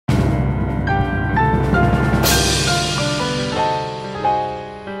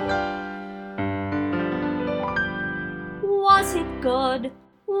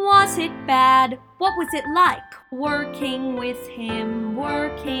was it bad? What was it like working with him,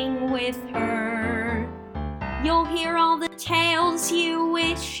 working with her? You'll hear all the tales you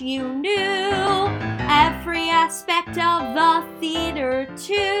wish you knew, every aspect of the theater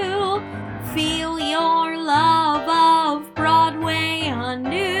too. Feel your love of Broadway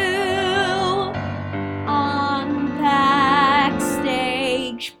anew on Backstage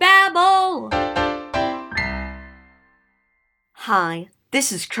Babble. Hi,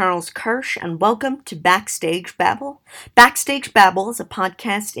 this is Charles Kirsch, and welcome to Backstage Babble. Backstage Babble is a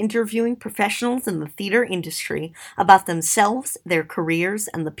podcast interviewing professionals in the theater industry about themselves, their careers,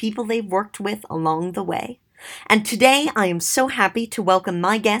 and the people they've worked with along the way. And today I am so happy to welcome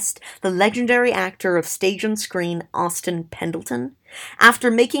my guest, the legendary actor of stage and screen, Austin Pendleton. After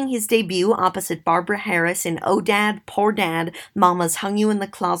making his debut opposite Barbara Harris in Oh Dad, Poor Dad, Mama's Hung You in the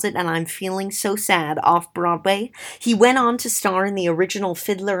Closet and I'm Feeling So Sad off-Broadway, he went on to star in the original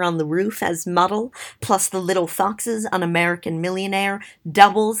Fiddler on the Roof as Muddle, plus The Little Foxes, An American Millionaire,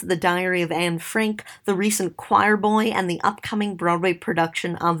 Doubles, The Diary of Anne Frank, the recent Choir Boy, and the upcoming Broadway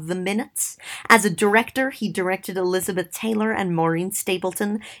production of The Minutes. As a director, he directed Elizabeth Taylor and Maureen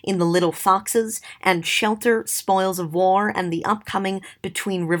Stapleton in The Little Foxes, and Shelter, Spoils of War, and the upcoming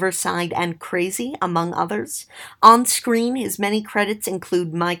Between Riverside and Crazy, among others. On screen, his many credits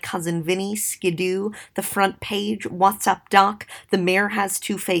include My Cousin Vinny, Skidoo, The Front Page, What's Up Doc, The Mirror Has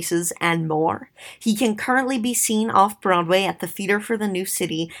Two Faces, and more. He can currently be seen off-Broadway at the Theater for the New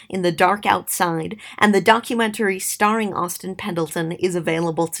City in The Dark Outside, and the documentary starring Austin Pendleton is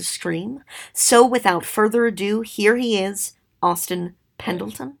available to stream. So without further ado, here he is, Austin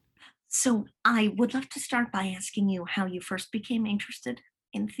Pendleton. So I would love to start by asking you how you first became interested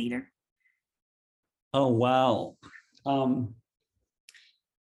in theater. Oh, wow.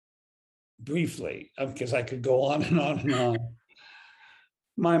 Briefly, because I could go on and on and on.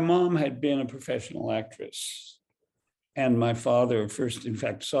 My mom had been a professional actress, and my father first, in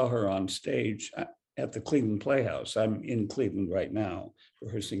fact, saw her on stage at the Cleveland Playhouse. I'm in Cleveland right now,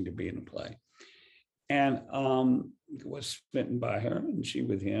 rehearsing to be in a play. And was smitten by her, and she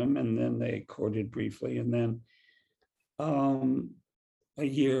with him, and then they courted briefly. And then a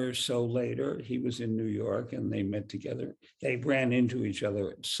year or so later, he was in New York, and they met together. They ran into each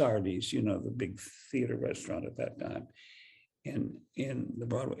other at Sardi's, you know, the big theater restaurant at that time in the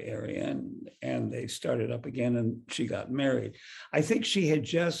Broadway area, and they started up again, and she got married. I think she had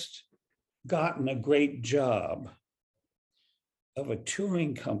just gotten a great job of a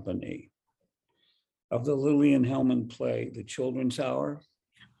touring company of the Lillian Hellman play, The Children's Hour.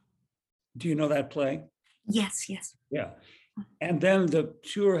 Do you know that play? Yes. Yeah. And then the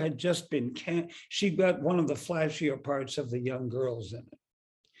tour had just been she got one of the flashier parts of the young girls in it.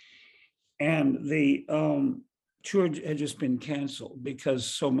 And the tour had just been canceled because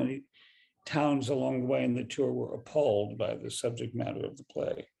so many towns along the way in the tour were appalled by the subject matter of the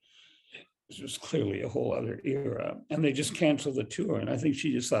play. This was clearly a whole other era. And they just canceled the tour. And I think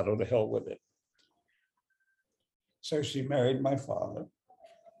she just thought, oh, the hell with it. So she married my father.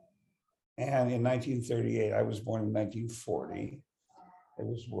 And in 1938, I was born in 1940. It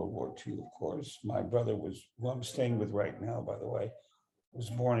was World War II, of course. My brother who I'm staying with right now, by the way,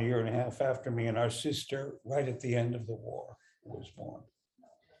 was born a year and a half after me, and our sister, right at the end of the war, was born.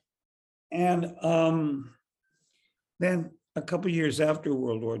 And then a couple of years after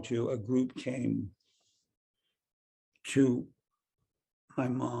World War II, a group came to my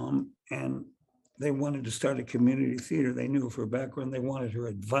mom, and they wanted to start a community theater. They knew of her background. They wanted her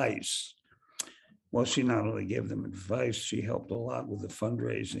advice. Well, she not only gave them advice, she helped a lot with the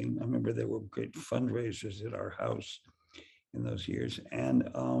fundraising. I remember there were great fundraisers at our house in those years. And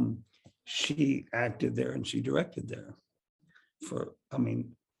she acted there and she directed there for,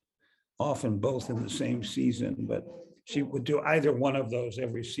 often both in the same season, but she would do either one of those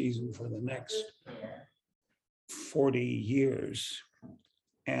every season for the next 40 years.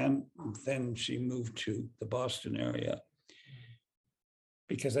 And then she moved to the Boston area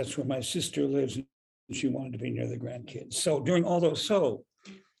because that's where my sister lives. And she wanted to be near the grandkids. So during all those,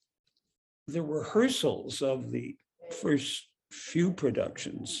 the rehearsals of the first few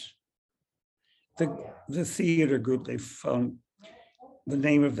productions, the theater group, they found the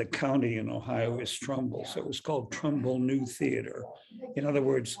name of the county in Ohio is Trumbull. So it was called Trumbull New Theater. In other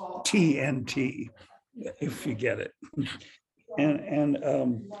words, TNT, if you get it.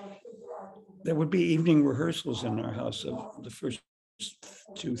 And there would be evening rehearsals in our house of the first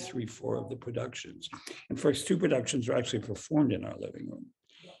 2, 3, 4 of the productions. And first 2 productions were actually performed in our living room.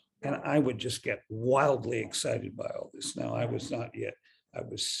 And I would just get wildly excited by all this. Now, I was not yet, I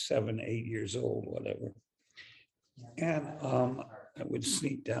was 7, 8 years old, whatever. And I would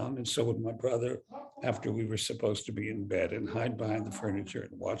sneak down, and so would my brother, after we were supposed to be in bed, and hide behind the furniture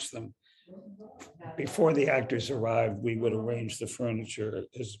and watch them. Before the actors arrived, we would arrange the furniture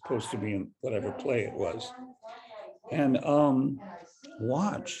as opposed to be in whatever play it was, and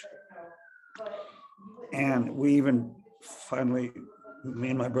watch. And we even finally, me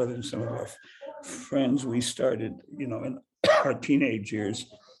and my brother and some of our friends, we started, in our teenage years,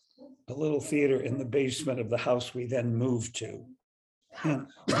 a little theater in the basement of the house we then moved to, and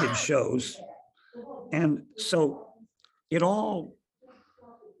did shows. And so it all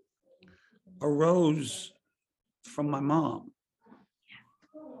arose from my mom.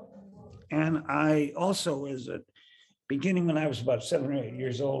 And I also, as a beginning when I was about 7 or 8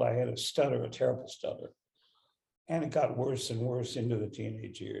 years old, I had a stutter, a terrible stutter. And it got worse and worse into the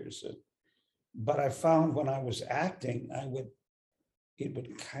teenage years. But I found when I was acting, it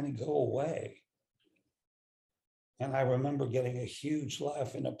would kind of go away. And I remember getting a huge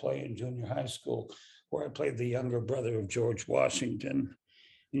laugh in a play in junior high school where I played the younger brother of George Washington.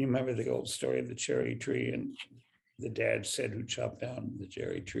 You remember the old story of the cherry tree, and the dad said, "Who chopped down the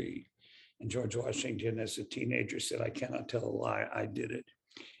cherry tree?" And George Washington, as a teenager, said, "I cannot tell a lie, I did it."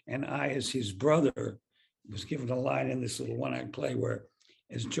 And I, as his brother, was given a line in this little one-act play where,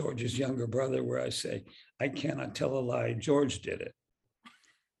 as George's younger brother, where I say, "I cannot tell a lie, George did it."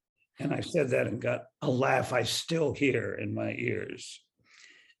 And I said that and got a laugh I still hear in my ears.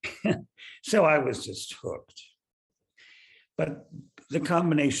 So I was just hooked. But the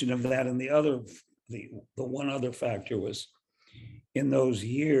combination of that and the one other factor was, in those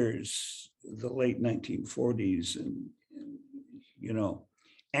years, the late 1940s, and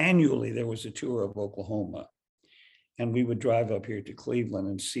annually there was a tour of Oklahoma, and we would drive up here to Cleveland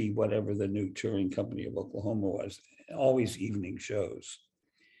and see whatever the new touring company of Oklahoma was, always evening shows.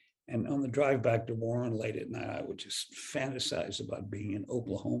 And on the drive back to Warren late at night, I would just fantasize about being in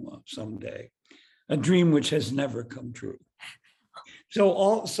Oklahoma someday, a dream which has never come true.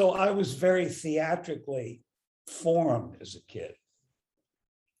 So I was very theatrically formed as a kid.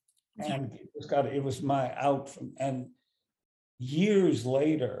 And it was my out from, and years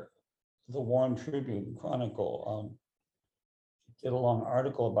later, the Warren Tribune Chronicle did a long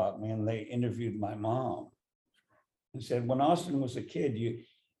article about me, and they interviewed my mom and said, when Austin was a kid,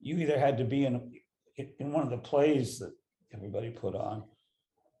 you either had to be in one of the plays that everybody put on,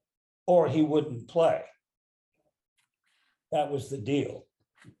 or he wouldn't play. That was the deal.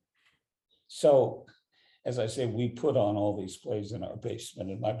 So, as I say, we put on all these plays in our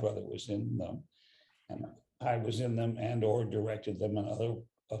basement, and my brother was in them, and I was in them and or directed them, and other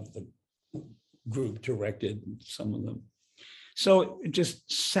of the group directed some of them. So it just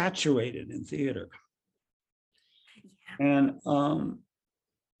saturated in theater. And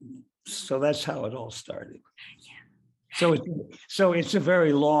so that's how it all started. So it's a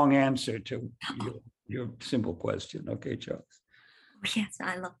very long answer to your simple question. Okay, Charles. Yes,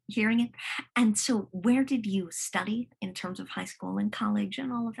 I love hearing it. And so where did you study in terms of high school and college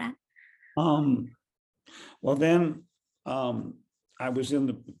and all of that? Well, then I was in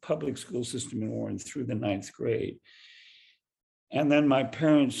the public school system in Warren through the 9th grade. And then my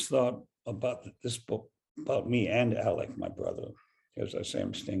parents thought about this book, about me and Alec, my brother, as I say,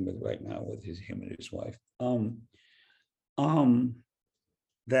 I'm staying with right now with him and his wife,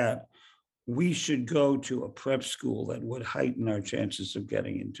 that we should go to a prep school that would heighten our chances of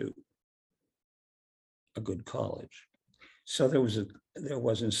getting into a good college. So there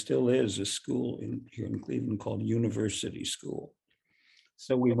was and still is a school here in Cleveland called University School.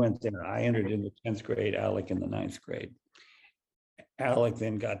 So we went there. I entered in the 10th grade, Alec in the 9th grade. Alec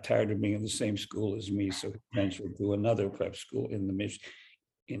then got tired of being in the same school as me, so he transferred to another prep school in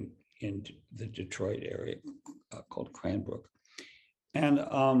the Detroit area called Cranbrook. And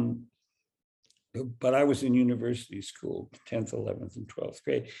but I was in university school, 10th, 11th, and 12th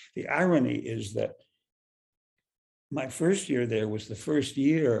grade. The irony is that my first year there was the first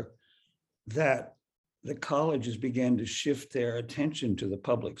year that the colleges began to shift their attention to the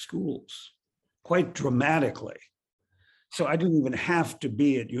public schools quite dramatically. So I didn't even have to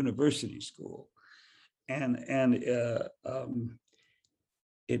be at university school. And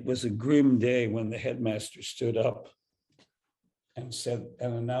it was a grim day when the headmaster stood up and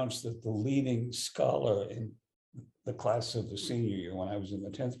announced that the leading scholar in the class of the senior year, when I was in the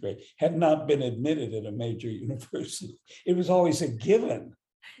 10th grade, had not been admitted at a major university. It was always a given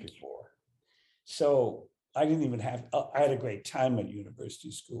before. So I didn't even have, I had a great time at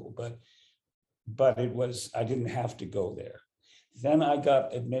university school, but I didn't have to go there. Then I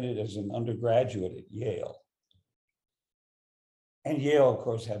got admitted as an undergraduate at Yale. And Yale, of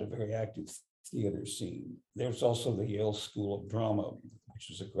course, had a very active theater scene. There's also the Yale School of Drama,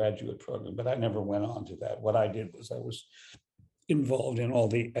 which is a graduate program, but I never went on to that. What I did was I was involved in all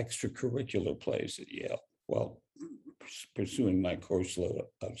the extracurricular plays at Yale while pursuing my course load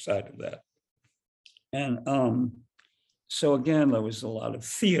outside of that. And so again, there was a lot of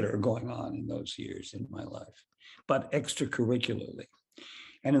theater going on in those years in my life, but extracurricularly.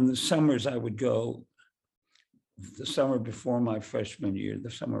 And in the summers, I would go the summer before my freshman year, the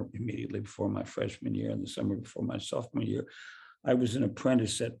summer immediately before my freshman year, and the summer before my sophomore year, I was an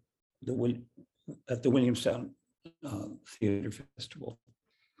apprentice at the Williamstown Theater Festival,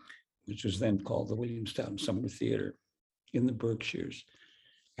 which was then called the Williamstown Summer Theater in the Berkshires.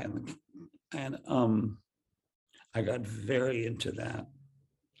 And I got very into that.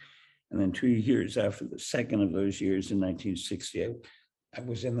 And then 2 years after the second of those years in 1960, I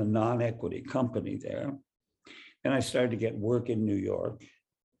was in the non-equity company there. And I started to get work in New York.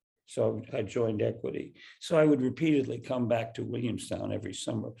 So I joined Equity. So I would repeatedly come back to Williamstown every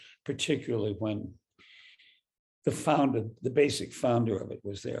summer, particularly when the basic founder of it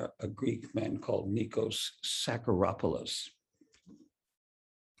was there, a Greek man called Nikos Sakaropoulos.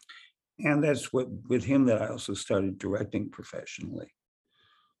 And that's with him that I also started directing professionally.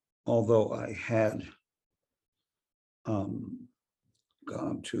 Although I had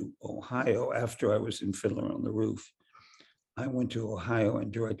gone to Ohio after I was in Fiddler on the Roof, I went to Ohio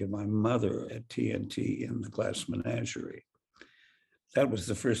and directed my mother at TNT in The Glass Menagerie. That was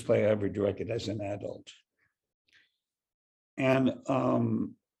the first play I ever directed as an adult. And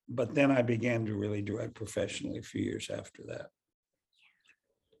but then I began to really direct professionally a few years after that,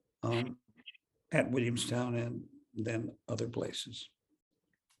 at Williamstown and then other places.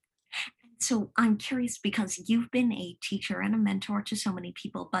 So I'm curious because you've been a teacher and a mentor to so many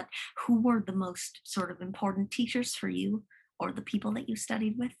people, but who were the most sort of important teachers for you or the people that you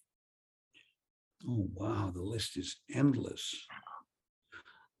studied with? Oh, wow, the list is endless.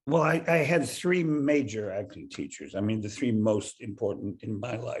 Well, I had three major acting teachers. I mean, the three most important in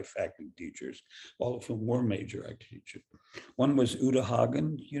my life acting teachers, all of whom were major acting teachers. One was Uta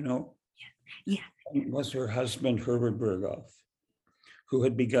Hagen, you know. Yeah. Was her husband, Herbert Berghoff, who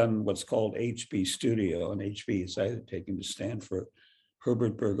had begun what's called HB Studio, and HB is either taken to stand for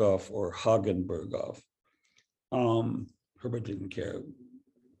Herbert Berghoff or Hagen Berghoff. Herbert didn't care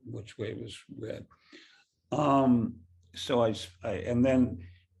which way it was read. So and then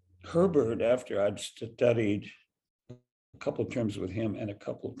Herbert, after I'd studied a couple of terms with him and a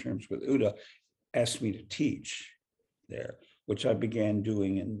couple of terms with Uta, asked me to teach there, which I began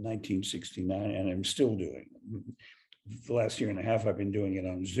doing in 1969, and I'm still doing. The last year and a half, I've been doing it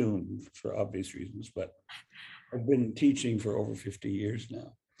on Zoom for obvious reasons, but I've been teaching for over 50 years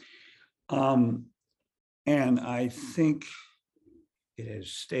now. And I think it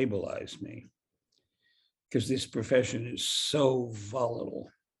has stabilized me because this profession is so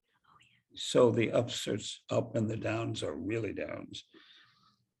volatile. So the ups are up and the downs are really downs.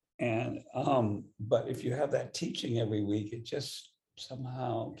 And, but if you have that teaching every week, it just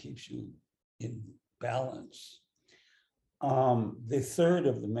somehow keeps you in balance. The third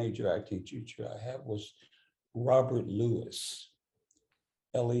of the major acting teacher I had was Robert Lewis,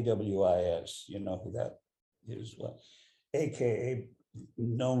 Lewis, you know who that is, well, AKA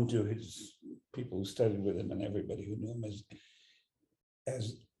known to his people who studied with him and everybody who knew him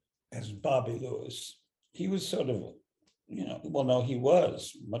as Bobby Lewis. He was sort of, you know, well, no, he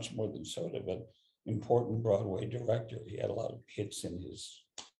was much more than sort of an important Broadway director. He had a lot of hits in his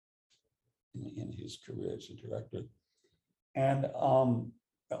career as a director. And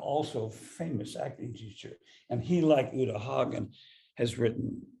also famous acting teacher. And he, like Uta Hagen, has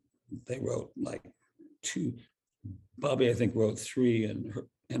written, they wrote like two, Bobby, I think, wrote three, and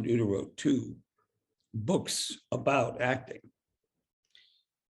Uta wrote two books about acting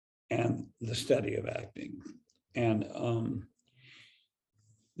and the study of acting. And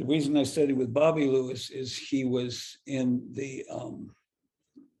the reason I studied with Bobby Lewis is he was in the,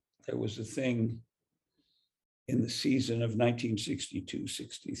 there was a thing in the season of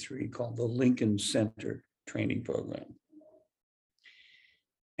 1962-63 called the Lincoln Center Training Program.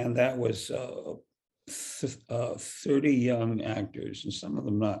 And that was 30 young actors, and some of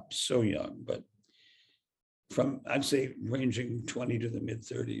them not so young, but from, I'd say, ranging 20 to the mid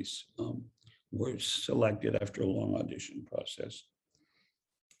 30s, were selected after a long audition process.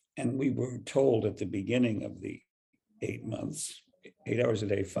 And we were told at the beginning of the 8 months, 8 hours a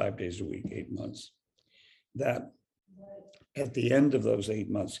day, 5 days a week, 8 months, that at the end of those 8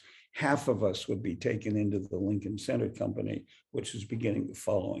 months, half of us would be taken into the Lincoln Center Company, which was beginning the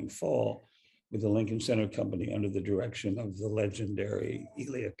following fall, with the Lincoln Center Company under the direction of the legendary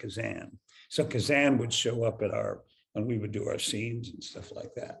Elia Kazan. So Kazan would show up when we would do our scenes and stuff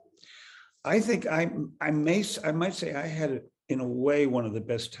like that. I think I might say I had, in a way, one of the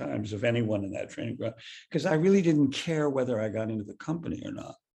best times of anyone in that training ground, because I really didn't care whether I got into the company or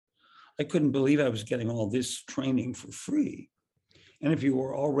not. I couldn't believe I was getting all this training for free. And if you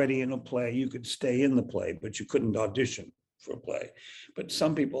were already in a play, you could stay in the play, but you couldn't audition for a play. But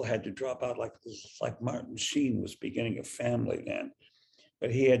some people had to drop out, like Martin Sheen was beginning a family then,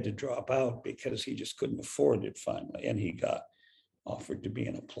 but he had to drop out because he just couldn't afford it finally. And he got offered to be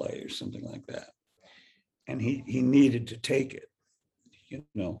in a play or something like that. And he needed to take it,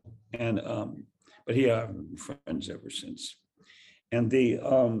 and but he are friends ever since. And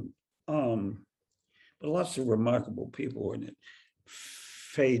but lots of remarkable people were in it.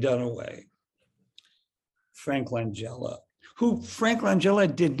 Faye Dunaway, Frank Langella, who Frank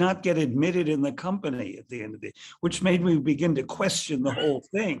Langella did not get admitted in the company at the end of which made me begin to question the whole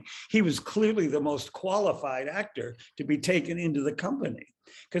thing. He was clearly the most qualified actor to be taken into the company,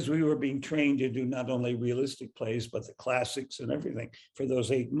 because we were being trained to do not only realistic plays, but the classics and everything for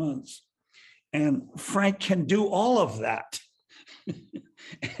those 8 months. And Frank can do all of that.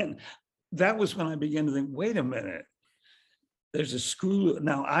 And that was when I began to think, wait a minute, there's a screw.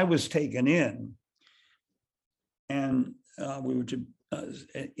 Now I was taken in, and we were to,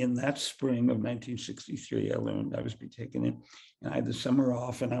 in that spring of 1963, I learned I was be taken in, and I had the summer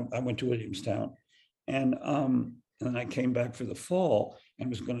off, and I went to Williamstown, and then I came back for the fall and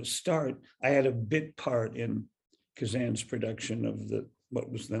was going to start. I had a bit part in Kazan's production of what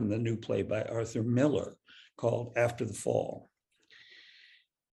was then the new play by Arthur Miller called After the Fall.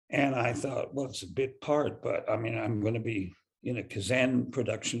 And I thought, well, it's a bit part, but I mean, I'm going to be in a Kazan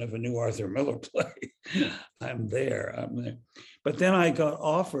production of a new Arthur Miller play. I'm there. But then I got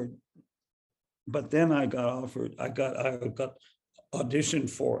offered, I got auditioned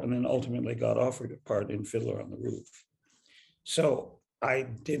for, and then ultimately got offered a part in Fiddler on the Roof. So I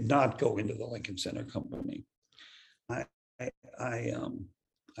did not go into the Lincoln Center Company. I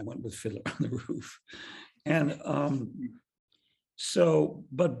went with Fiddler on the Roof. And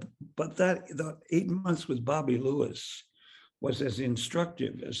but the 8 months with Bobby Lewis was as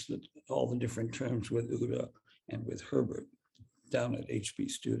instructive as all the different terms with Uta and with Herbert down at HB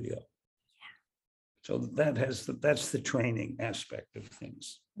Studio. So that's the training aspect of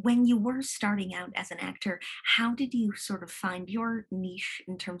things. When you were starting out as an actor, how did you sort of find your niche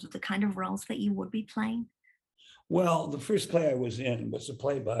in terms of the kind of roles that you would be playing? Well, the first play I was in was a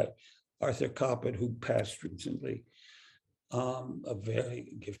play by Arthur Coppett, who passed recently, a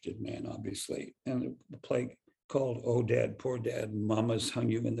very gifted man, obviously, and a play called Oh Dad, Poor Dad, Mama's Hung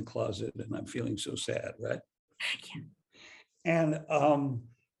You in the Closet, and I'm Feeling So Sad, right? Yeah. And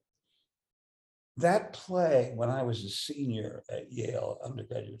that play, when I was a senior at Yale,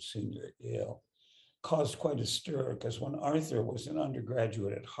 undergraduate senior at Yale, caused quite a stir, because when Arthur was an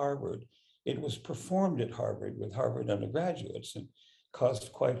undergraduate at Harvard, it was performed at Harvard with Harvard undergraduates, and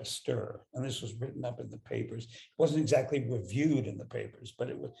caused quite a stir. And this was written up in the papers. It wasn't exactly reviewed in the papers,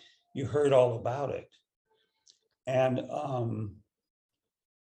 but you heard all about it. And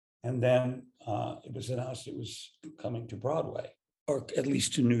then it was announced it was coming to Broadway, or at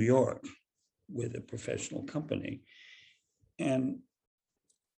least to New York, with a professional company. And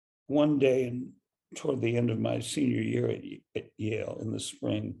one day, toward the end of my senior year at Yale in the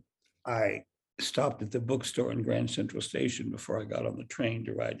spring, I stopped at the bookstore in Grand Central Station before I got on the train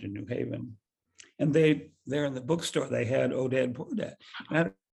to ride to New Haven. And there in the bookstore, they had Oh Dad, Poor Dad.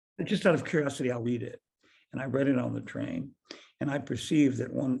 And just out of curiosity, I'll read it. And I read it on the train. And I perceived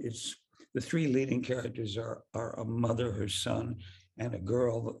that the three leading characters are a mother, her son, and a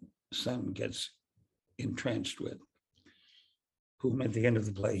girl the son gets entranced with, whom at the end of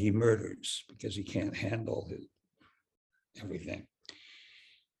the play he murders because he can't handle everything.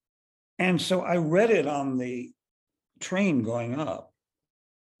 And so I read it on the train going up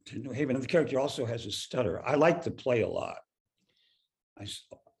to New Haven. And the character also has a stutter. I like the play a lot.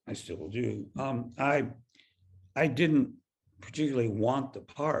 I still do. I didn't particularly want the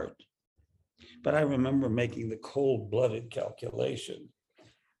part, but I remember making the cold-blooded calculation.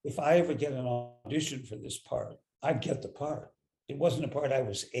 If I ever get an audition for this part, I'd get the part. It wasn't a part I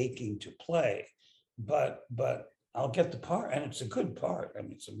was aching to play, but I'll get the part, and it's a good part. I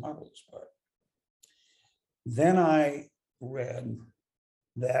mean, it's a marvelous part. Then I read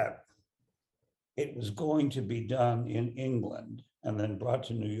that it was going to be done in England and then brought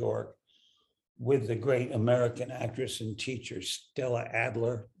to New York with the great American actress and teacher, Stella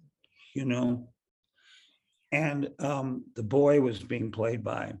Adler, and the boy was being played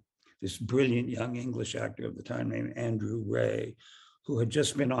by this brilliant young English actor of the time named Andrew Ray, who had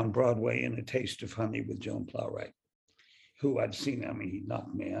just been on Broadway in A Taste of Honey with Joan Plowright, who I'd seen. I mean, he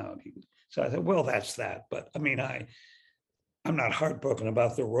knocked me out. So I thought, well, that's that. But I mean, I'm not heartbroken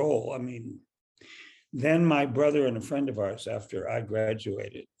about the role. I mean, then my brother and a friend of ours, after I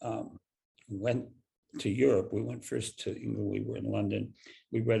graduated, went to Europe. We went first to England. We were in London.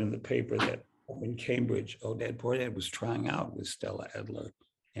 We read in the paper that in Cambridge, Oded Portet was trying out with Stella Adler,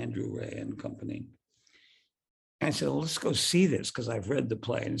 Andrew Ray and company. And I said, well, let's go see this because I've read the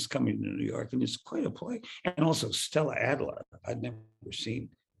play and it's coming to New York and it's quite a play. And also Stella Adler, I'd never seen.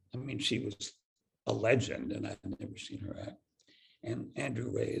 I mean, she was a legend and I'd never seen her act. And Andrew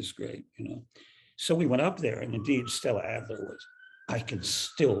Ray is great, you know. So we went up there and indeed Stella Adler was, I can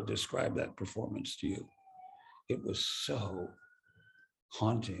still describe that performance to you. It was so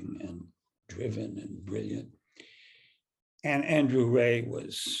haunting and driven and brilliant. And Andrew Ray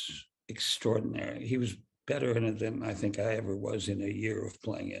was extraordinary. He was better in it than I think I ever was in a year of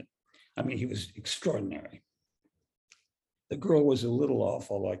playing it. I mean, he was extraordinary. The girl was a little off,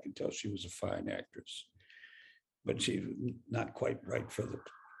 although I could tell she was a fine actress, but she was not quite right for the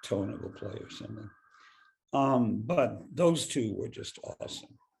tone of the play or something. But those two were just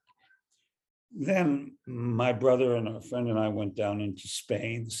awesome. Then my brother and a friend and I went down into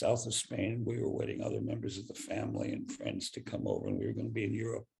Spain, the south of Spain. We were waiting other members of the family and friends to come over, and we were going to be in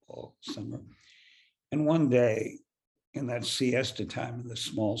Europe all summer. And one day, in that siesta time in the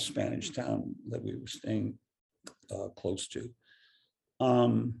small Spanish town that we were staying close to,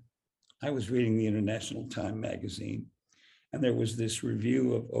 I was reading the International Time magazine, and there was this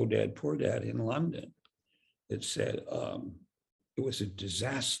review of Oded Portet in London that said it was a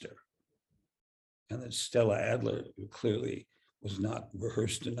disaster, and that Stella Adler, who clearly was not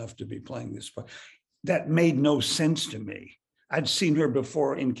rehearsed enough to be playing this part. That made no sense to me. I'd seen her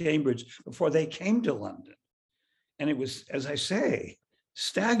before in Cambridge before they came to London. And it was, as I say,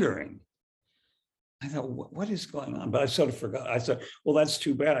 staggering. I thought, what is going on? But I sort of forgot. I thought, well, that's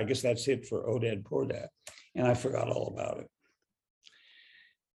too bad. I guess that's it for Oded Portet. And I forgot all about it.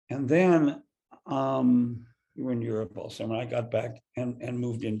 And then we were in Europe all summer. I got back and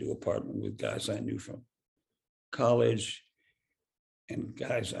moved into an apartment with guys I knew from college and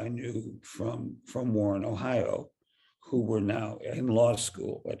guys I knew from Warren, Ohio, who were now in law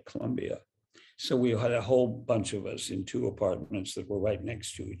school at Columbia. So we had a whole bunch of us in two apartments that were right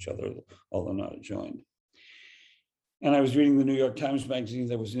next to each other, although not adjoined. And I was reading the New York Times magazine.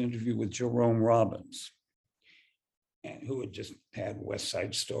 There was an interview with Jerome Robbins, and who had just had West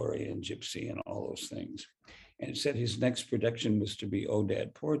Side Story and Gypsy and all those things. And it said his next production was to be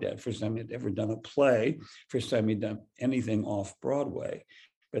Oded Portet, first time he'd ever done a play, first time he'd done anything off Broadway,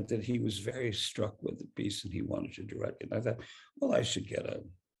 but that he was very struck with the piece and he wanted to direct it. And I thought, well, I should get an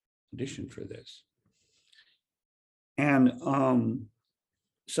audition for this. And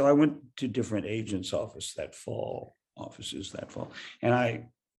so I went to different agents' offices that fall, and I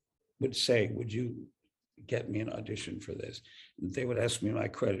would say, would you get me an audition for this? They would ask me my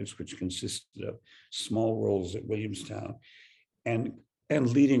credits, which consisted of small roles at Williamstown and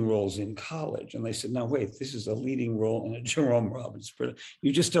leading roles in college. And they said, no, wait, this is a leading role in a Jerome Robbins.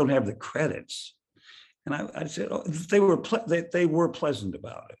 You just don't have the credits. And I said, oh, they were pleasant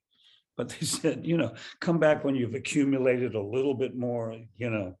about it. But they said, come back when you've accumulated a little bit more,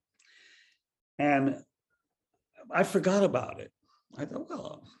 And I forgot about it. I thought,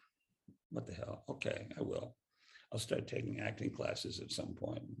 well, what the hell? Okay, I will. I'll start taking acting classes at some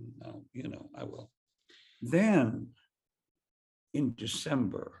point. No, I will. Then in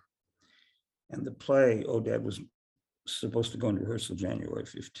December, and the play, Oded was supposed to go into rehearsal January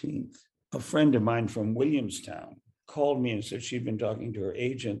 15th. A friend of mine from Williamstown called me and said she'd been talking to her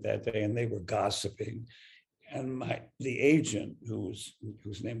agent that day and they were gossiping. And the agent, whose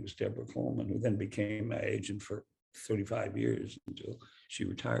name was Deborah Coleman, who then became my agent for 35 years until she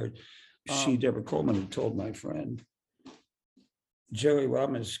retired, Deborah Coleman, had told my friend, Jerry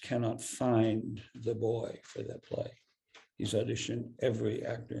Robbins cannot find the boy for that play. He's auditioned every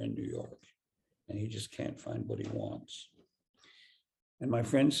actor in New York, and he just can't find what he wants. And my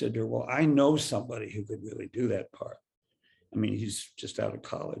friend said to her, well, I know somebody who could really do that part. I mean, he's just out of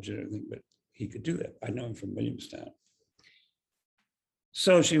college and everything, but he could do that. I know him from Williamstown.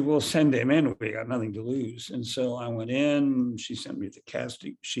 So she will send him in. We got nothing to lose. And so I went in. She sent me the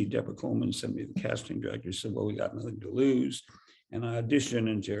casting. Deborah Coleman, sent me the casting director. Said, well, we got nothing to lose. And I auditioned,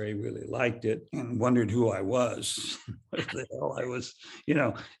 and Jerry really liked it and wondered who I was, what the hell I was,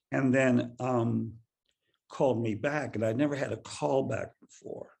 and then called me back. And I'd never had a callback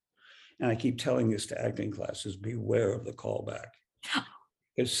before. And I keep telling this to acting classes, beware of the callback.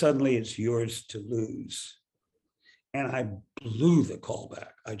 because suddenly it's yours to lose. And I blew the call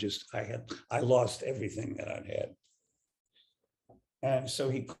back. I lost everything that I'd had. And so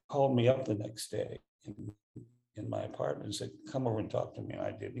he called me up the next day in my apartment and said, come over and talk to me. And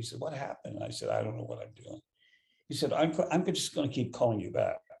I did. And he said, what happened? And I said, I don't know what I'm doing. He said, I'm just going to keep calling you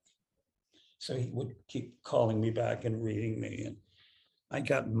back. So he would keep calling me back and reading me. And I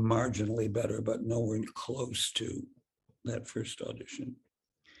got marginally better, but nowhere close to that first audition.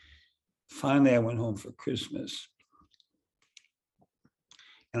 Finally, I went home for Christmas.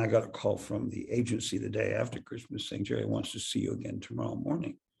 And I got a call from the agency the day after Christmas saying, Jerry wants to see you again tomorrow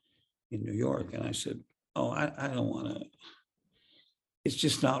morning in New York. And I said, oh, I don't want to. It's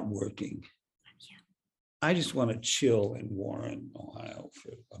just not working. I just want to chill in Warren, Ohio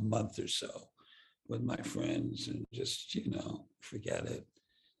for a month or so with my friends and just, forget it.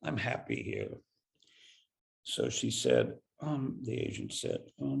 I'm happy here. So she said, the agent said,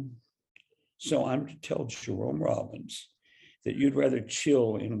 so I'm to tell Jerome Robbins that you'd rather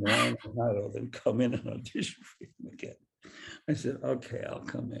chill in Warren, Ohio than come in and audition for him again. I said, okay, I'll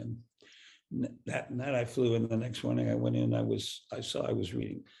come in. That night I flew in. The next morning I went in, I was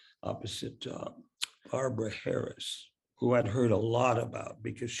reading opposite Barbara Harris, who I'd heard a lot about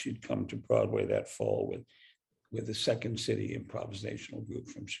because she'd come to Broadway that fall with the Second City improvisational group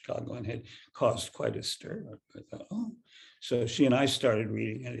from Chicago and had caused quite a stir. I thought, oh, so she and I started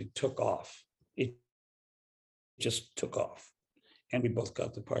reading and it took off. It just took off. And we both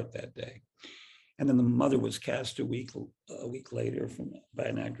got the part that day. And then the mother was cast a week later by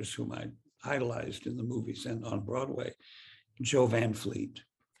an actress whom I idolized in the movies and on Broadway, Jo Van Fleet.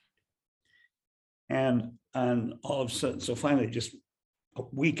 And all of a sudden, so finally, just a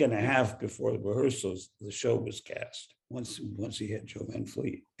week and a half before the rehearsals, the show was cast once he had Jo Van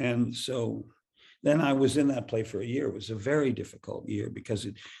Fleet. And so then I was in that play for a year. It was a very difficult year because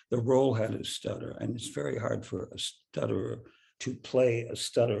the role had a stutter, and it's very hard for a stutterer to play a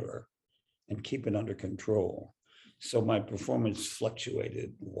stutterer and keep it under control. So my performance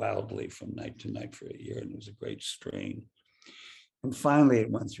fluctuated wildly from night to night for a year, and it was a great strain. And finally, it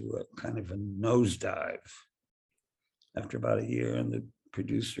went through a kind of a nosedive after about a year. And the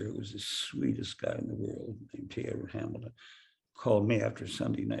producer, who was the sweetest guy in the world, named T. Edward Hamilton, called me after a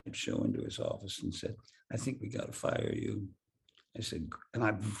Sunday night show into his office and said, I think we got to fire you. I said, and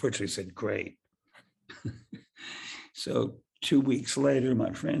I virtually said, great. So 2 weeks later,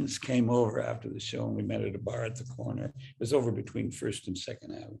 my friends came over after the show and we met at a bar at the corner. It was over between First and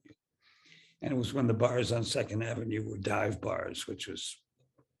Second Avenue. And it was when the bars on Second Avenue were dive bars, which was,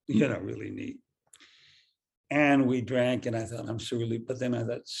 really neat. And we drank and I thought, I'm so relieved. But then I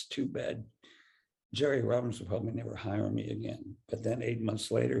thought, it's too bad. Jerry Robbins will probably never hire me again. But then 8 months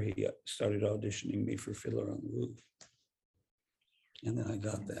later, he started auditioning me for Fiddler on the Roof. And then I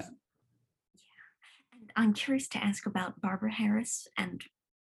got that. I'm curious to ask about Barbara Harris and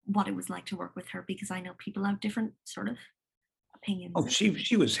what it was like to work with her, because I know people have different sort of opinions. Oh,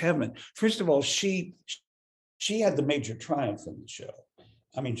 she was heaven. First of all, she had the major triumph in the show.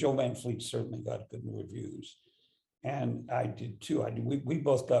 I mean, Jo Van Fleet certainly got good reviews, and I did too. We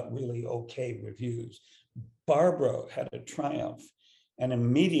both got really okay reviews. Barbara had a triumph, and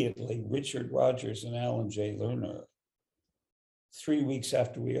immediately Richard Rodgers and Alan J. Lerner, 3 weeks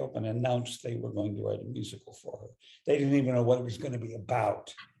after we opened, announced they were going to write a musical for her. They didn't even know what it was going to be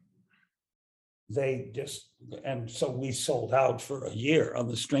about. And so we sold out for a year on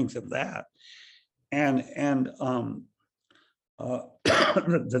the strength of that. And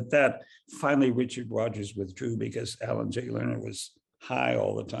that finally Richard Rodgers withdrew because Alan J. Lerner was high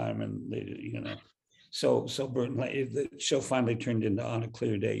all the time. And they, so Burton, the show finally turned into On a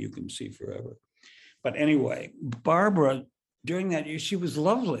Clear Day You Can See Forever. But anyway, Barbara, during that year, she was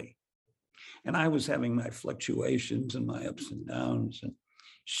lovely. And I was having my fluctuations and my ups and downs. And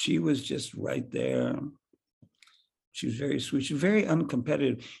she was just right there. She was very sweet. She was very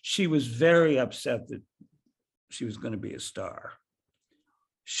uncompetitive. She was very upset that she was going to be a star.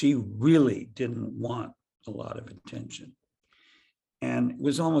 She really didn't want a lot of attention. And it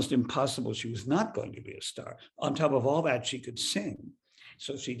was almost impossible. She was not going to be a star. On top of all that, she could sing.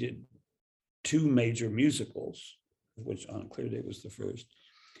 So she did 2 major musicals, which On a Clear Day was the first.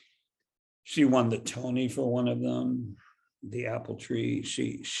 She won the Tony for one of them, The Apple Tree.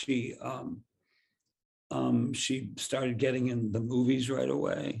 She started getting in the movies right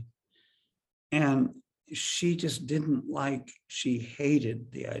away. And she just she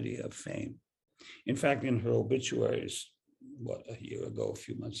hated the idea of fame. In fact, in her obituaries, a year ago, a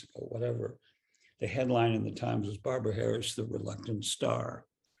few months ago, whatever, the headline in the Times was Barbara Harris, the reluctant star.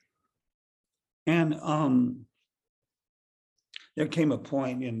 And there came a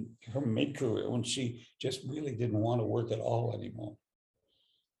point in her mid-career when she just really didn't want to work at all anymore.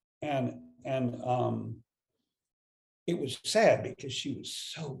 And it was sad because she was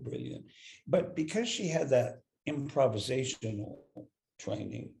so brilliant. But because she had that improvisational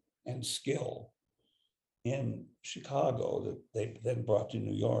training and skill in Chicago that they then brought to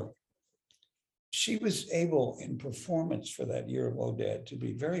New York, she was able in performance for that year of Oded to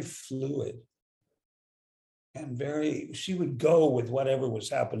be very fluid and she would go with whatever was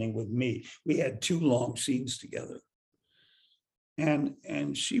happening with me. We had 2 long scenes together. And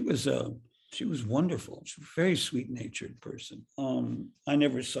she was wonderful. She's a very sweet-natured person. I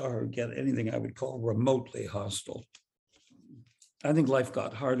never saw her get anything I would call remotely hostile. I think life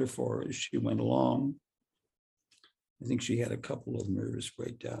got harder for her as she went along. I think she had a couple of nervous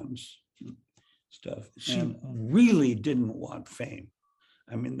breakdowns and stuff. She really didn't want fame.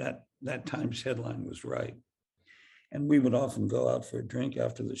 I mean, that Times headline was right. And we would often go out for a drink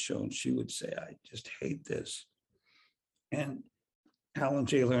after the show, and she would say, "I just hate this." And Alan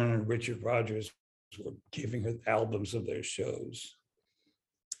J. Lerner and Richard Rodgers were giving her albums of their shows.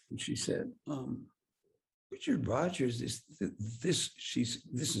 And she said, Richard Rodgers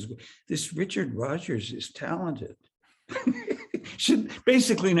this Richard Rodgers is talented. She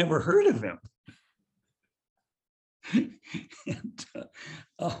basically never heard of him. And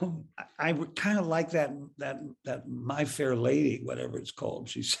I would kind of like that My Fair Lady, whatever it's called,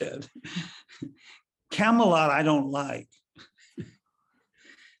 she said. Camelot, I don't like.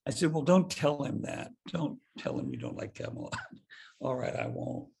 I said, well, don't tell him that. Don't tell him you don't like Camelot. All right, I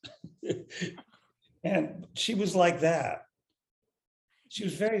won't. And she was like that. She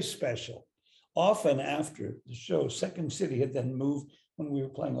was very special. Often after the show, Second City had then moved, when we were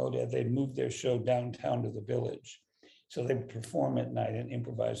playing Oded, they'd moved their show downtown to the Village. So they would perform at night and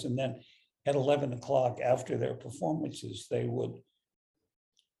improvise. And then at 11 o'clock after their performances,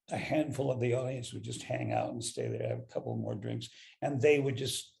 a handful of the audience would just hang out and stay there, have a couple more drinks, and they would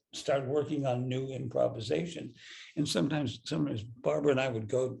just start working on new improvisation. And sometimes Barbara and I would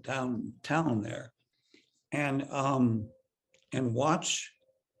go downtown there and watch,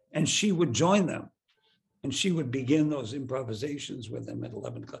 and she would join them. And she would begin those improvisations with them at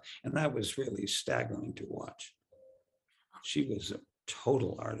 11 o'clock. And that was really staggering to watch. She was a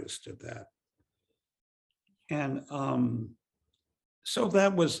total artist at that. And so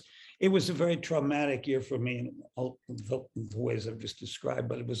it was a very traumatic year for me in all the ways I've just described,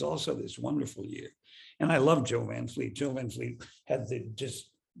 but it was also this wonderful year. And I love Jo Van Fleet. Jo Van Fleet had the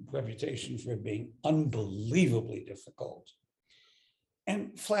just reputation for being unbelievably difficult.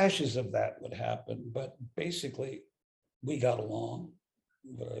 And flashes of that would happen, but basically we got along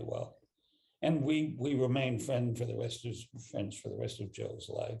very well. And we remained friends for the rest of Jo's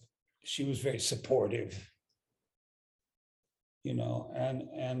life. She was very supportive, and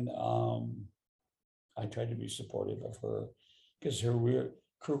I tried to be supportive of her because her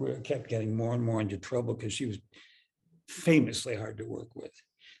career kept getting more and more into trouble because she was famously hard to work with.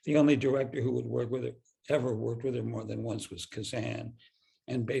 The only director who would ever worked with her more than once was Kazan.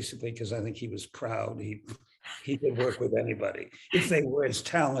 And basically, because I think he was proud, he could work with anybody. If they were as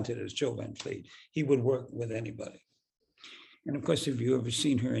talented as Jo Van Fleet, he would work with anybody. And of course, have you ever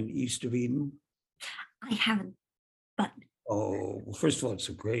seen her in East of Eden? I haven't, but oh, well, first of all, it's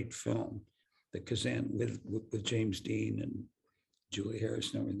a great film. The Kazan with James Dean and Julie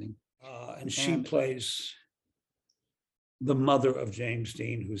Harris and everything. And she plays the mother of James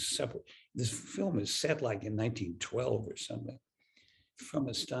Dean, who's separate. This film is set like in 1912 or something, from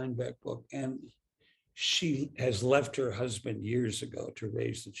a Steinbeck book. And she has left her husband years ago to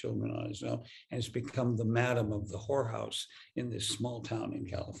raise the children on his own and has become the madam of the whorehouse in this small town in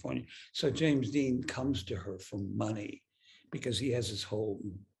California. So James Dean comes to her for money because he has his whole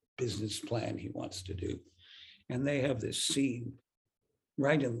business plan he wants to do. And they have this scene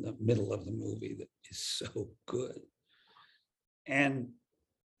right in the middle of the movie that is so good. And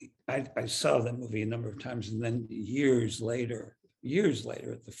I saw the movie a number of times, and then years later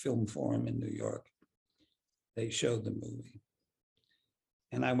at the Film Forum in New York, they showed the movie.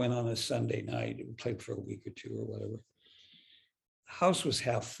 And I went on a Sunday night, it played for a week or two or whatever. The house was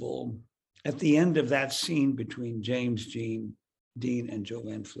half full. At the end of that scene between James Dean and Jo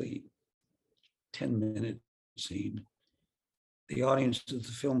Van Fleet, 10-minute scene, the audience at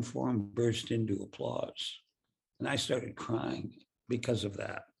the Film Forum burst into applause. And I started crying because of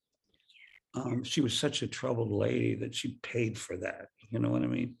that. She was such a troubled lady that she paid for that. You know what I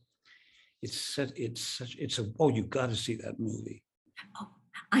mean? You've got to see that movie. Oh,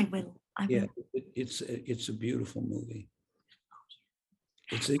 I will. Yeah, it's a beautiful movie.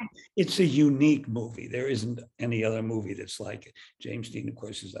 It's a unique movie. There isn't any other movie that's like it. James Dean, of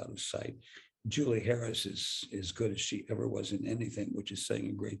course, is out of sight. Julie Harris is as good as she ever was in anything, which is saying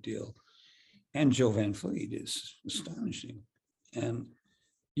a great deal. And Joe Van Fleet is astonishing. And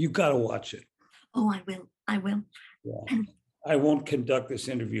you got to watch it. Oh, I will. I will. Yeah. And I won't conduct this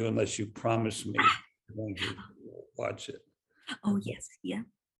interview unless you promise me you're going to watch it. oh, yes, yeah.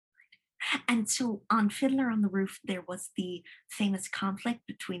 And so on Fiddler on the Roof, there was the famous conflict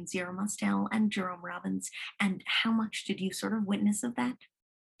between Zero Mostel and Jerome Robbins. And how much did you sort of witness of that?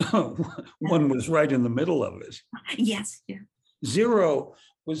 One was right in the middle of it. Yes, yeah. Zero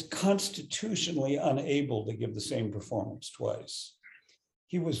was constitutionally unable to give the same performance twice.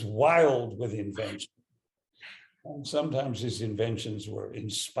 He was wild with invention. And sometimes his inventions were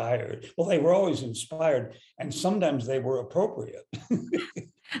inspired. Well, they were always inspired, and sometimes they were appropriate.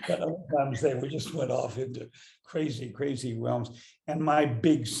 But other times they were just went off into crazy, crazy realms. And my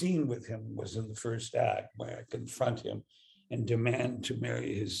big scene with him was in the first act, where I confront him and demand to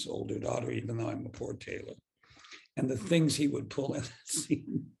marry his older daughter, even though I'm a poor tailor. And the things he would pull in that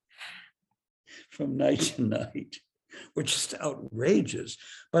scene from night to night were just outrageous.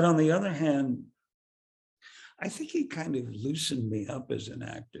 But on the other hand, I think he kind of loosened me up as an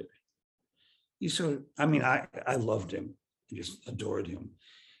actor. He sort of, I mean, I loved him. I just adored him.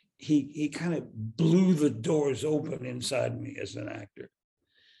 He kind of blew the doors open inside me as an actor,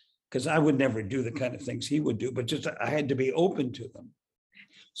 because I would never do the kind of things he would do, but just I had to be open to them.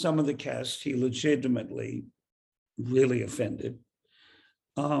 Some of the cast he legitimately really offended,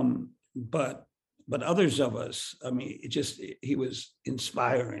 but others of us, I mean, he was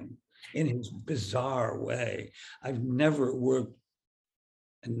inspiring in his bizarre way. I've never worked,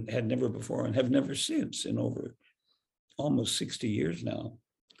 and had never before, and have never since, in over almost 60 years now,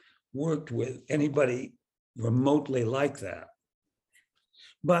 worked with anybody remotely like that.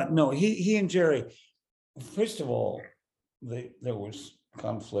 But no, he and Jerry, first of all, there was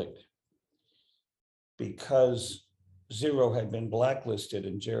conflict because Zero had been blacklisted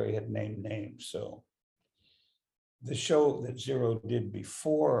and Jerry had named names. So the show that Zero did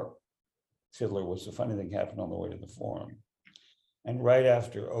before Fiddler was The Funny Thing Happened on the Way to the Forum. And right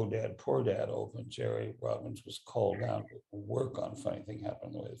after Oh Dad, Poor Dad opened, Jerry Robbins was called down to work on Funny Thing Happened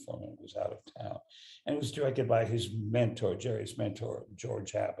on the Way to the Forum, and it was out of town. And it was directed by his mentor, Jerry's mentor,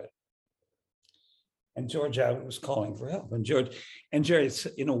 George Abbott. And George Abbott was calling for help. And Jerry,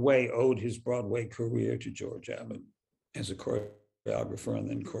 in a way, owed his Broadway career to George Abbott as a choreographer and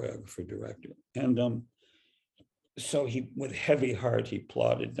then choreographer director. And so he, with heavy heart, he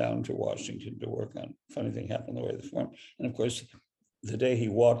plodded down to Washington to work on Funny Thing Happened on the Way to the Forum. And of course, the day he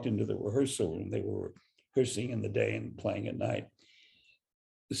walked into the rehearsal room, they were rehearsing in the day and playing at night.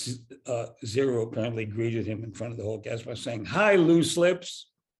 Zero apparently greeted him in front of the whole cast by saying, "Hi, loose lips."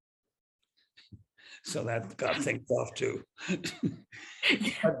 So that got things off too.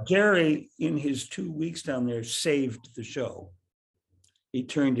 But Jerry, in his 2 weeks down there, saved the show. He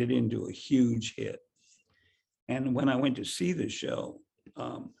turned it into a huge hit. And when I went to see the show,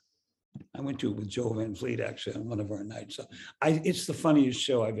 I went to it with Joe Van Fleet, actually, on one of our nights. So it's the funniest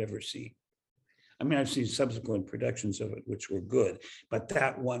show I've ever seen. I mean, I've seen subsequent productions of it, which were good, but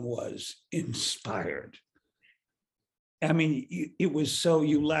that one was inspired. I mean, it was so,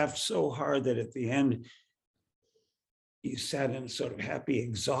 you laughed so hard that at the end, you sat in sort of happy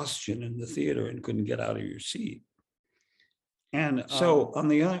exhaustion in the theater and couldn't get out of your seat. And so on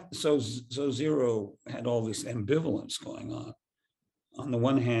the other, so Zero had all this ambivalence going on. On the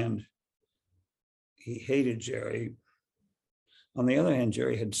one hand, he hated Jerry. On the other hand,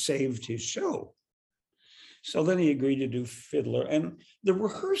 Jerry had saved his show. So then he agreed to do Fiddler. And the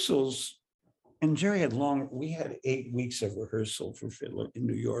rehearsals, and Jerry had we had 8 weeks of rehearsal for Fiddler in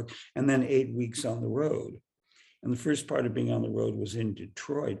New York, and then 8 weeks on the road. And the first part of being on the road was in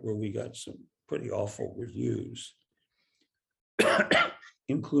Detroit, where we got some pretty awful reviews,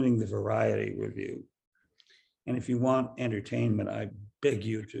 including the Variety review. And if you want entertainment, I beg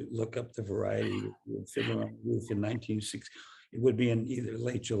you to look up the Variety review of Fiddler on the Roof in 1960. It would be in either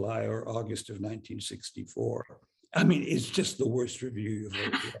late July or August of 1964. I mean, it's just the worst review you've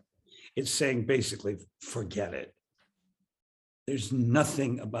ever read. It's saying basically, forget it. There's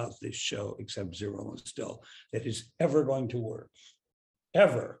nothing about this show except Zero Mostel that is ever going to work.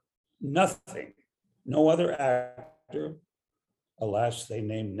 Ever. Nothing. No other actor. Alas, they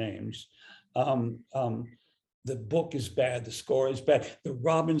named names. The book is bad. The score is bad. The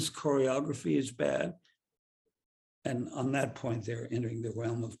Robbins choreography is bad. And on that point, they're entering the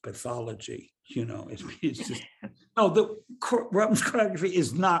realm of pathology. You know, it's just, no, the Robbins choreography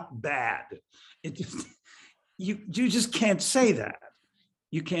is not bad. It just, you just can't say that.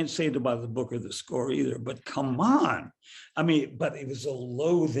 You can't say it about the book or the score either, but come on. I mean, but it was a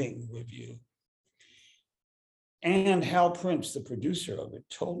loathing review. And Hal Prince, the producer of it,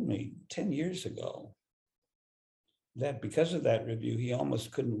 told me 10 years ago that because of that review, he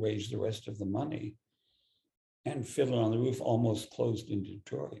almost couldn't raise the rest of the money. And Fiddler on the Roof almost closed in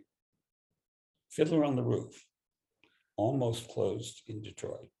Detroit. Fiddler on the Roof almost closed in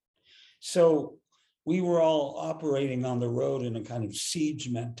Detroit. So we were all operating on the road in a kind of siege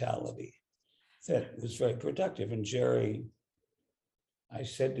mentality that was very productive. And Jerry, I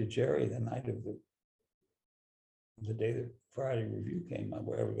said to Jerry the night of the day the Friday review came up,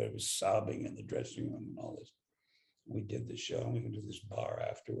 where everybody was sobbing in the dressing room and all this. We did the show and we went to this bar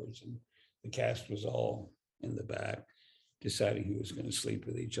afterwards, and the cast was all in the back deciding who was going to sleep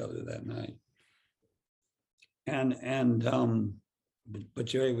with each other that night. But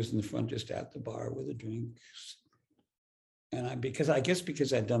Jerry was in the front just at the bar with a drink. And because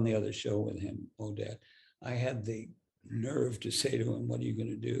I'd done the other show with him, Odette, I had the nerve to say to him, "What are you going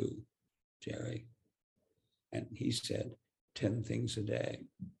to do, Jerry?" And he said, 10 things a day.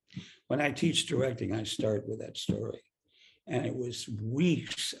 When I teach directing, I start with that story. And it was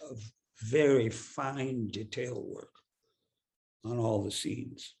weeks of very fine detail work on all the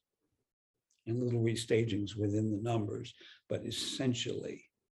scenes and little restagings within the numbers, but essentially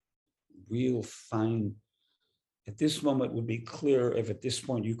real fine. At this moment, it would be clear if at this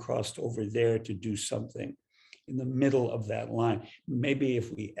point you crossed over there to do something in the middle of that line. Maybe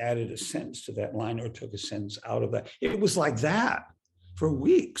if we added a sentence to that line or took a sentence out of that. It was like that for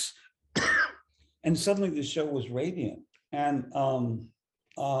weeks. And suddenly the show was radiant. And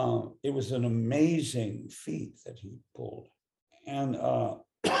it was an amazing feat that he pulled. And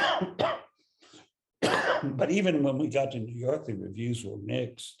but even when we got to New York, the reviews were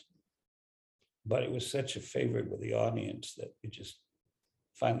mixed. But it was such a favorite with the audience that it just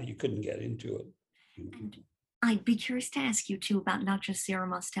finally you couldn't get into it. And I'd be curious to ask you too about not just Sarah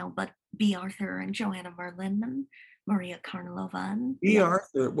Mostel, but B. Arthur and Joanna Merlin and Maria Karnalova. And B.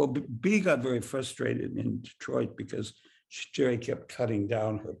 Arthur, well, B got very frustrated in Detroit because Jerry kept cutting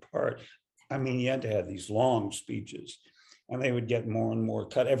down her part. I mean, he had to have these long speeches, and they would get more and more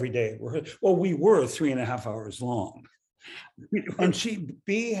cut every day. Well, we were 3.5 hours long. And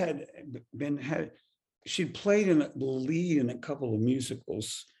B had she'd played in the lead in a couple of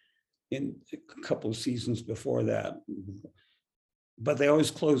musicals in a couple of seasons before that, but they always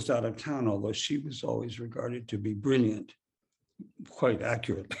closed out of town, although she was always regarded to be brilliant, quite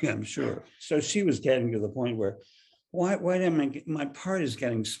accurately, I'm sure. So she was getting to the point where, why am I, my part is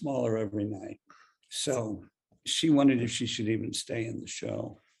getting smaller every night. So she wondered if she should even stay in the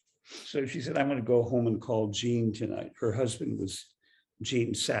show. So she said, "I'm going to go home and call Gene tonight." Her husband was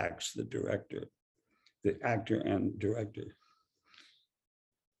Gene Saks, the director, the actor and director.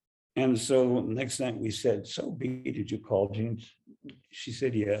 And so next night we said, "So B, did you call Gene?" She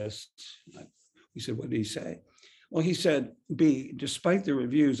said, "Yes." We said, "What did he say?" Well, he said, "B, despite the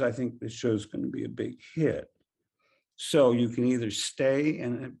reviews, I think this show's going to be a big hit. So you can either stay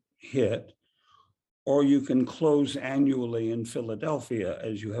and hit, or you can close annually in Philadelphia,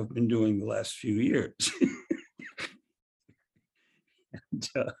 as you have been doing the last few years." And,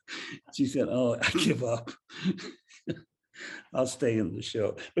 she said, "Oh, I give up. I'll stay in the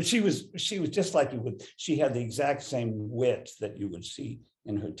show." But she was just like you would. She had the exact same wit that you would see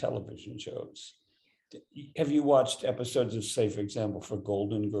in her television shows. Have you watched episodes of, say, for example, for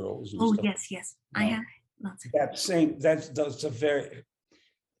Golden Girls? Oh, yes. No. I have. That's a very,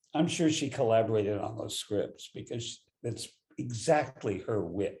 I'm sure she collaborated on those scripts because that's exactly her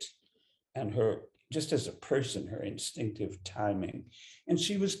wit and her, just as a person, her instinctive timing. And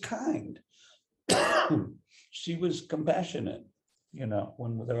she was kind. She was compassionate. You know,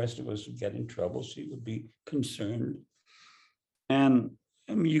 when the rest of us would get in trouble, she would be concerned. And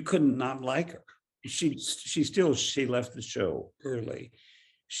I mean, you couldn't not like her. She left the show early.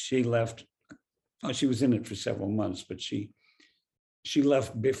 She left, she was in it for several months, but she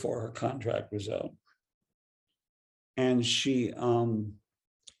left before her contract was up. And she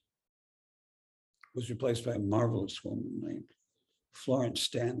was replaced by a marvelous woman named Florence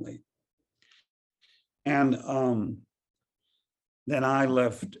Stanley. And then I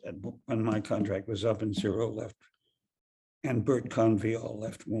left when my contract was up, and Zero left, and Bert Convey all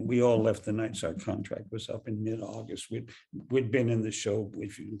left. When we all left the nights our contract was up in mid-August. We'd been in the show,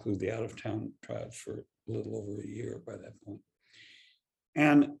 if you include the out-of-town tryouts, for a little over a year by that point.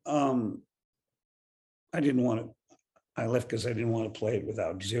 And I left because I didn't want to play it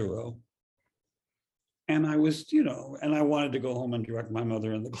without Zero. And I was, and I wanted to go home and direct My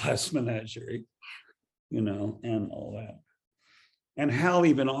Mother and the Glass Menagerie, and all that. And Hal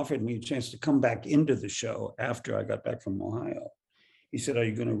even offered me a chance to come back into the show after I got back from Ohio. He said, "Are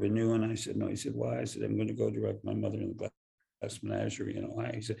you going to renew?" And I said, "No." He said, "Why?" I said, "I'm going to go direct My Mother in the Glass Menagerie in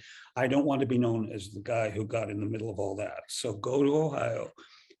Ohio." He said, "I don't want to be known as the guy who got in the middle of all that. So go to Ohio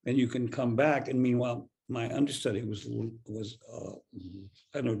and you can come back." And meanwhile, my understudy was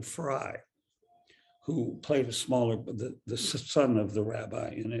Leonard Fry, who played the son of the rabbi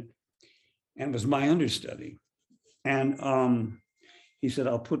in it, and was my understudy. And he said,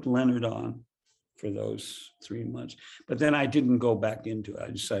 "I'll put Leonard on for those 3 months." But then I didn't go back into it. I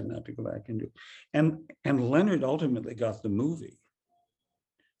decided not to go back into it. And Leonard ultimately got the movie,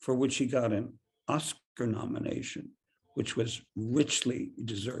 for which he got an Oscar nomination, which was richly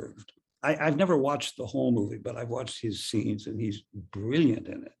deserved. I've never watched the whole movie, but I've watched his scenes and he's brilliant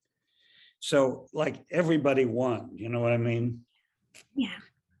in it. So like everybody won, you know what I mean? Yeah.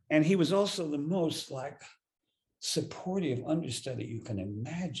 And he was also the most like supportive understudy you can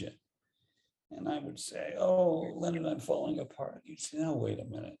imagine. And I would say, "Oh, Leonard, I'm falling apart." He'd say, "Oh, wait a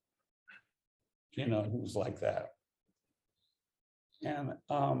minute." You know, he was like that. And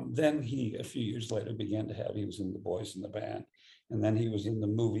then he, a few years later, he was in The Boys in the Band. And then he was in the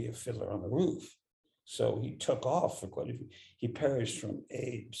movie A Fiddler on the Roof. So he took off for quite a few. He perished from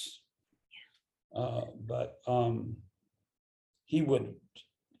AIDS. But he would,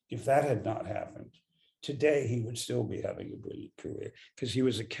 if that had not happened, today he would still be having a brilliant career because he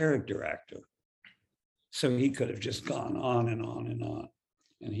was a character actor. So he could have just gone on and on and on.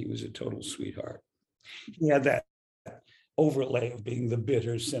 And he was a total sweetheart. He had that overlay of being the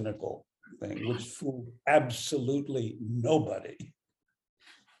bitter, cynical thing, which fooled absolutely nobody.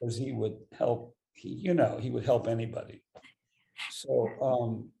 Because he would help, he would help anybody.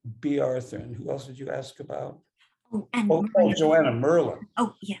 So B. Arthur, and who else did you ask about? Joanna Merlin.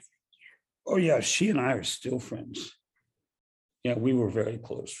 Oh, yes. Oh, yeah, she and I are still friends. Yeah, we were very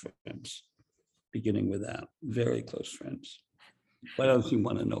close friends, beginning with that, very close friends. What else do you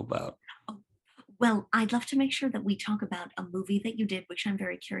want to know about? Well, I'd love to make sure that we talk about a movie that you did, which I'm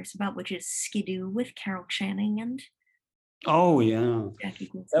very curious about, which is Skidoo with Carol Channing and Oh, yeah. Jackie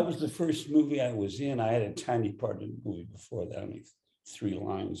Gleason. That was the first movie I was in. I had a tiny part in the movie before that, only 3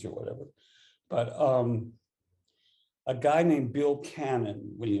 lines or whatever. But a guy named Bill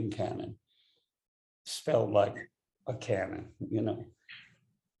Cannon, William Cannon, spelled like a cannon,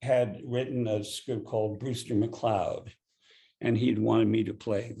 had written a script called Brewster McCloud, and he'd wanted me to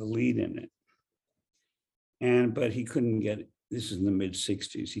play the lead in it. But he couldn't get, this is in the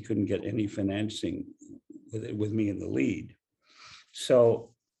mid-60s, he couldn't get any financing with me in the lead.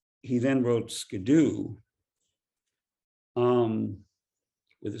 So he then wrote Skidoo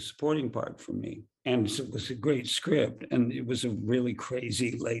with a supporting part for me. And it was a great script. And it was a really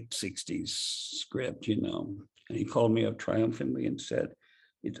crazy late 60s script, And he called me up triumphantly and said,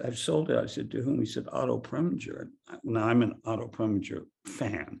 "I've sold it." I said, "To whom?" He said, "Otto Preminger." Now I'm an Otto Preminger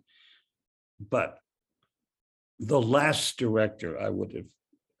fan, but the last director I would have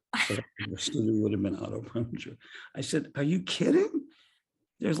would have been Otto Preminger. I said, "Are you kidding?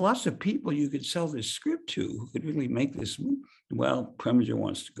 There's lots of people you could sell this script to who could really make this movie." Well, Preminger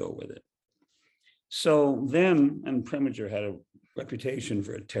wants to go with it. So then, and Preminger had a reputation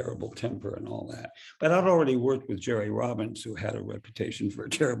for a terrible temper and all that. But I'd already worked with Jerry Robbins, who had a reputation for a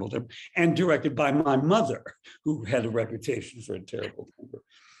terrible temper, and directed by my mother, who had a reputation for a terrible temper.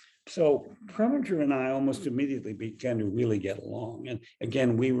 So Preminger and I almost immediately began to really get along. And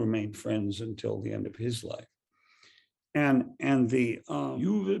again, we remained friends until the end of his life. And the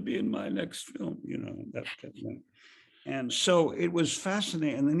 "you will be in my next film," that kind of thing. And so it was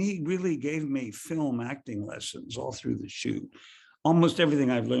fascinating. And then he really gave me film acting lessons all through the shoot. Almost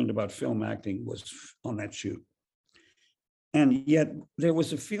everything I've learned about film acting was on that shoot. And yet there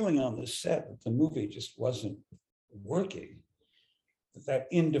was a feeling on the set that the movie just wasn't working. That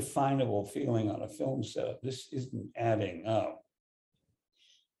indefinable feeling on a film set, this isn't adding up.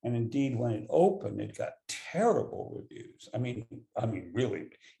 And indeed, when it opened, it got terrible reviews. I mean,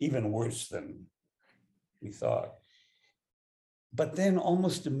 really, even worse than we thought. But then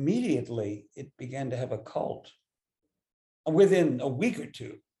almost immediately, it began to have a cult. Within a week or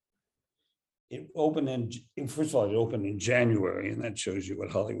two, it opened first of all, it opened in January, and that shows you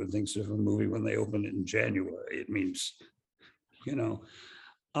what Hollywood thinks of a movie when they open it in January. It means,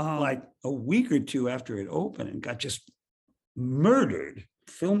 like a week or two after it opened, it got just murdered.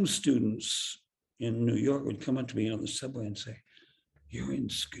 Film students in New York would come up to me on the subway and say, "You're in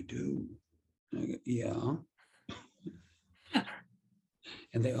Skidoo." And I go, "Yeah."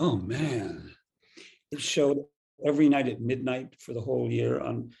 And they, "Oh man." It showed every night at midnight for the whole year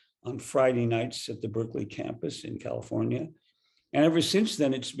on Friday nights at the Berkeley campus in California. And ever since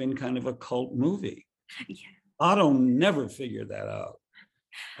then, it's been kind of a cult movie. Yeah. Otto never figured that out.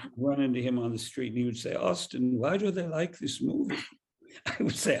 I'd run into him on the street and he would say, Austin, why do they like this movie? I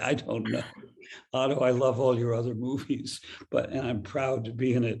would say, I don't know. Otto, I love all your other movies, and I'm proud to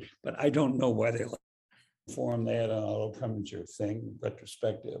be in it, but I don't know why they like it. Forum, they had an Otto Preminger thing,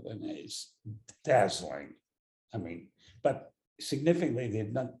 retrospective, and it's dazzling. I mean, but significantly, they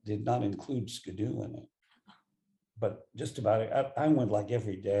did not include Skidoo in it. But just about it, I went like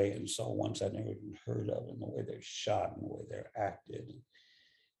every day and saw ones I never even heard of, and the way they're shot and the way they're acted.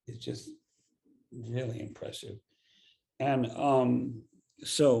 It's just really impressive. And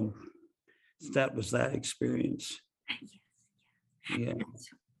so that was that experience. Yeah.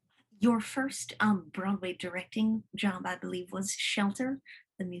 Your first Broadway directing job, I believe, was Shelter,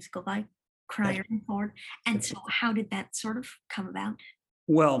 the musical by Cryer and Ford. And so how did that sort of come about?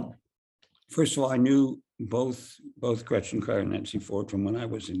 Well, first of all, I knew both Gretchen Cryer and Nancy Ford from when I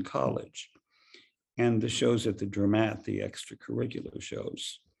was in college, and the shows at the Dramat, the extracurricular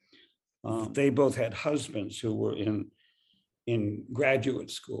shows. They both had husbands who were in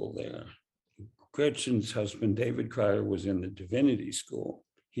graduate school there. Gretchen's husband, David Cryer, was in the Divinity School.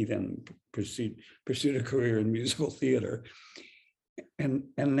 He then pursued a career in musical theater. And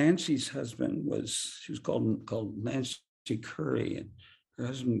Nancy's husband she was called Nancy Curry, and her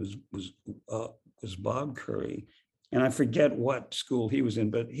husband was Bob Curry. And I forget what school he was in,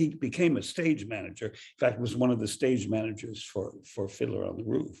 but he became a stage manager. In fact, was one of the stage managers for Fiddler on the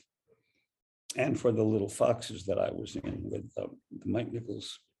Roof and for the Little Foxes that I was in with Mike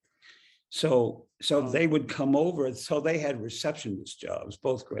Nichols. So they would come over. So they had receptionist jobs.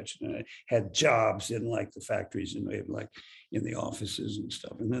 Both Gretchen and I had jobs in like the factories and like in the offices and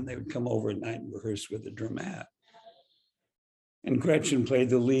stuff. And then they would come over at night and rehearse with the Dramat. And Gretchen played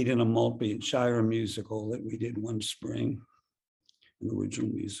the lead in a Maltby and Shire musical that we did one spring, an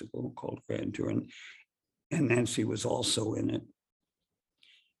original musical called Grand Tour. And Nancy was also in it.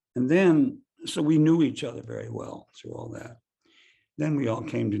 And then, so we knew each other very well through all that. Then we all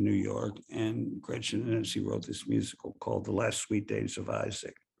came to New York, and Gretchen and Nancy wrote this musical called The Last Sweet Days of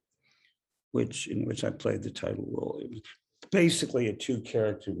Isaac, in which I played the title role. It was basically a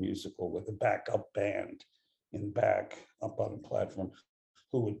 2-character musical with a backup band in back up on a platform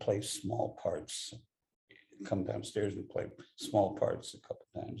who would play small parts, come downstairs and play small parts a couple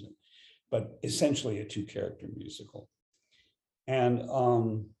times, but essentially a 2-character musical. And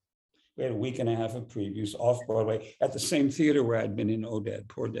we had a week and a half of previews off Broadway at the same theater where I'd been in Oh Dad,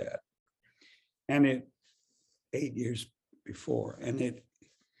 Poor Dad. And 8 years before. And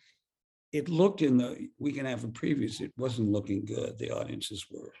it looked in the week and a half of previews, it wasn't looking good. The audiences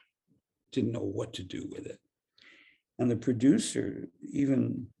didn't know what to do with it. And the producer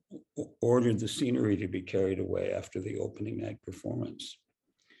even ordered the scenery to be carried away after the opening night performance.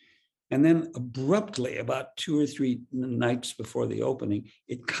 And then abruptly, about 2 or 3 nights before the opening,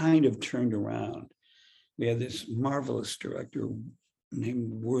 it kind of turned around. We had this marvelous director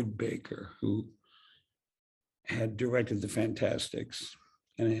named Ward Baker, who had directed The Fantastics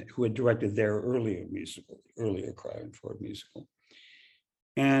and who had directed their earlier musical, the earlier Cryer and Ford musical.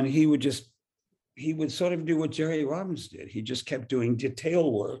 And he would sort of do what Jerry Robbins did. He just kept doing detail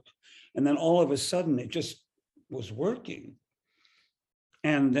work. And then all of a sudden, it just was working.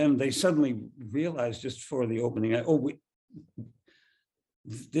 And then they suddenly realized just for the opening,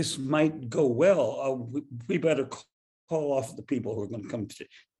 this might go well. We better call off the people who are going to come to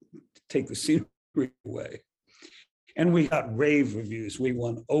take the scenery away. And we got rave reviews. We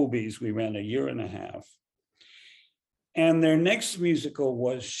won Obies. We ran 1.5 years. And their next musical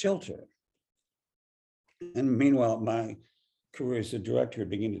was Shelter. And meanwhile, my career as a director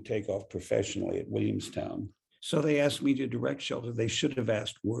began to take off professionally at Williamstown. So they asked me to direct Shelter. They should have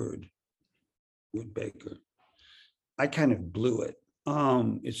asked Ward Baker. I kind of blew it.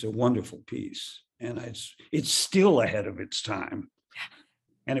 It's a wonderful piece, and it's still ahead of its time.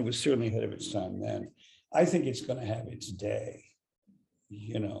 And it was certainly ahead of its time then. I think it's going to have its day,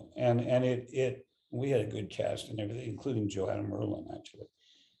 and we had a good cast and everything, including Joanna Merlin, actually.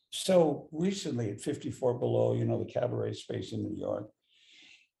 So recently at 54 Below, the cabaret space in New York,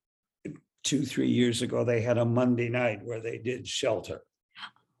 2-3 years ago, they had a Monday night where they did Shelter.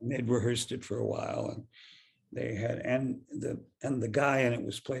 And they'd rehearsed it for a while, and they had, and the guy in it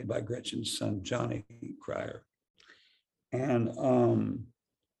was played by Gretchen's son, Johnny Cryer. And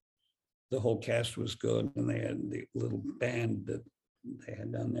the whole cast was good, and they had the little band that they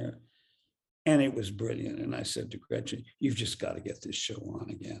had done there. And it was brilliant. And I said to Gretchen, you've just got to get this show on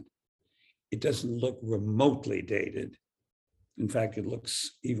again. It doesn't look remotely dated. In fact, it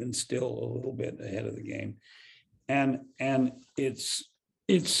looks even still a little bit ahead of the game. And it's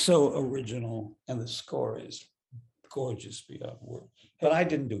so original, and the score is gorgeous beyond word. But I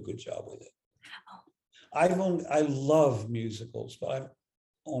didn't do a good job with it. I love musicals, but I've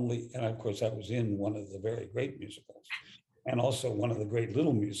only, and of course I was in one of the very great musicals, and also one of the great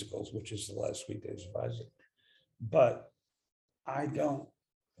little musicals, which is The Last Weekdays of Isaac. But I don't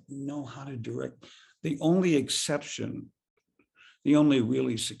know how to direct. The only exception, the only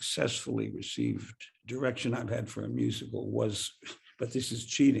really successfully received direction I've had for a musical was, but this is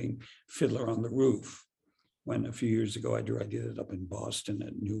cheating, Fiddler on the Roof, when a few years ago I directed it up in Boston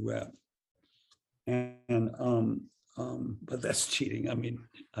at New Rep. But that's cheating. I mean,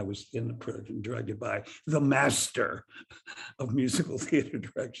 I was in the production directed by the master of musical theater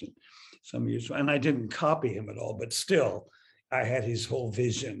direction some years ago, and I didn't copy him at all, but still, I had his whole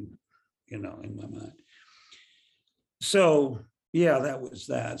vision, in my mind. So yeah, that was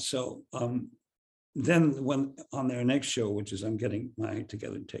that. So then when on their next show, which is I'm Getting My Act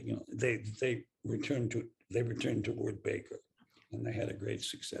Together and Taking, they returned to Ward Baker, and they had a great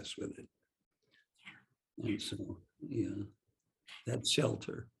success with it. And so, yeah, that's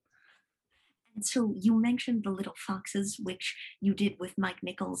Shelter. And so you mentioned The Little Foxes, which you did with Mike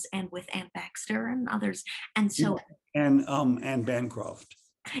Nichols and with Ann Baxter and others. And so, and Bancroft.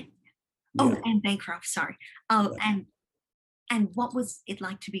 oh, Yeah. Anne Bancroft, sorry. And what was it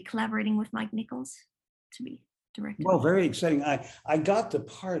like to be collaborating with Mike Nichols, to be directed? Well, very exciting. I got the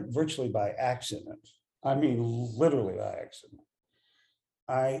part virtually by accident. I mean, literally by accident.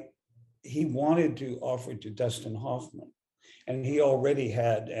 He wanted to offer it to Dustin Hoffman, and he already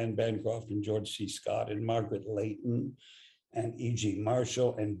had Anne Bancroft and George C. Scott and Margaret Leighton and E.G.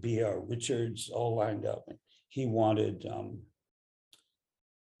 Marshall and B.R. Richards all lined up. He wanted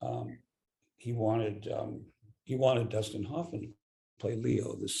Dustin Hoffman to play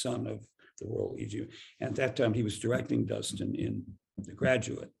Leo, the son of the role E.G. And at that time, he was directing Dustin in The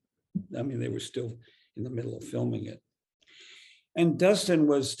Graduate. I mean, they were still in the middle of filming it. And Dustin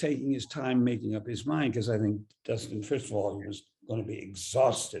was taking his time making up his mind, because I think Dustin, first of all, he was going to be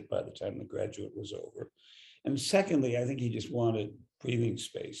exhausted by the time The Graduate was over. And secondly, I think he just wanted breathing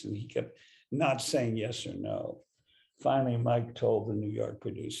space, and he kept not saying yes or no. Finally, Mike told the New York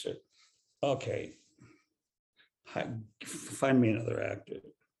producer, okay, find me another actor.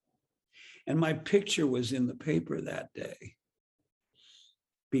 And my picture was in the paper that day,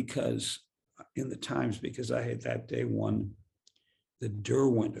 because in the Times, because I had that day won the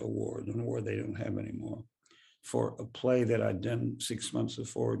Derwent Award, an award they don't have anymore, for a play that I'd done 6 months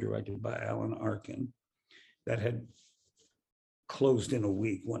before, directed by Alan Arkin, that had closed in a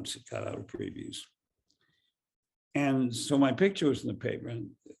week once it got out of previews. And so my picture was in the paper,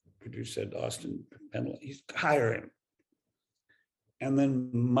 and the producer said, Austin Pendleton, hire him. And then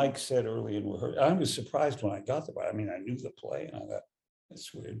Mike said early in rehearsal, I was surprised when I got the part. I mean, I knew the play, and I thought,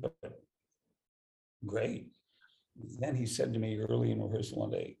 that's weird, but great. Then he said to me early in rehearsal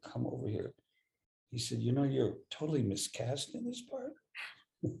one day, come over here. He said, you're totally miscast in this part.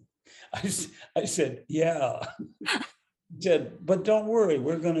 I said, yeah. He said, but don't worry,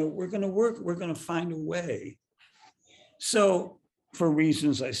 we're gonna work, we're gonna find a way. So for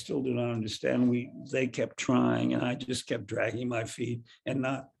reasons I still do not understand, they kept trying, and I just kept dragging my feet and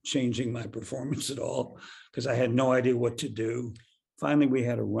not changing my performance at all, because I had no idea what to do. Finally, we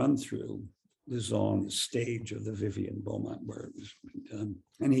had a run through. This is all on the stage of the Vivian Beaumont where it was done.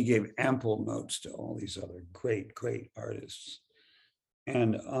 And he gave ample notes to all these other great, great artists.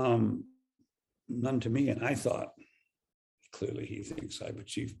 And none to me. And I thought, clearly he thinks I've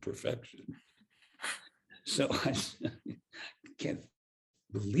achieved perfection. So I can't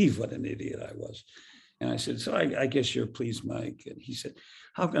believe what an idiot I was. And I said, so I guess you're pleased, Mike. And he said,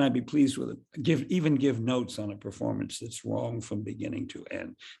 how can I be pleased with it? Give notes on a performance that's wrong from beginning to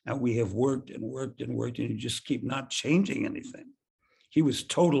end. Now we have worked and worked and worked, and you just keep not changing anything. He was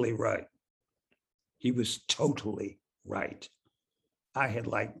totally right. He was totally right. I had,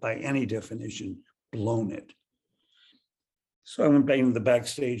 like, by any definition, blown it. So I went back into the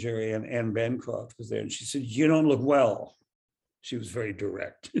backstage area, and Anne Bancroft was there, and she said, you don't look well. She was very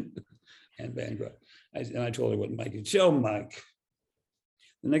direct. Anne Bancroft. And I told her what Mike had said. Oh, Mike.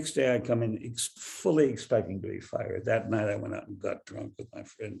 The next day I come in fully expecting to be fired. That night I went out and got drunk with my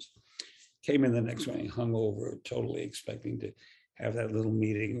friends. Came in the next morning, hungover, totally expecting to have that little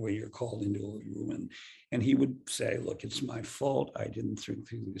meeting where you're called into a room. And he would say, look, it's my fault. I didn't think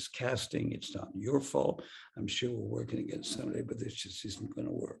through this casting. It's not your fault. I'm sure we're working against somebody, but this just isn't going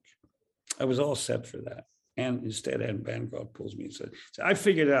to work. I was all set for that. And instead, Anne Bancroft pulls me and said, I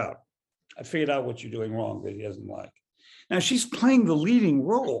figured out what you're doing wrong that he doesn't like. Now she's playing the leading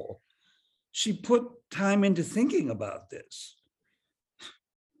role. she put time into thinking about this.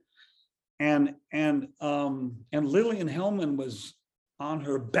 And Lillian Hellman was on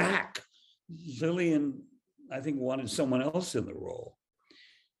her back. Lillian, I think, wanted someone else in the role.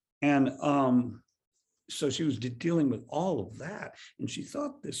 And so she was dealing with all of that. And she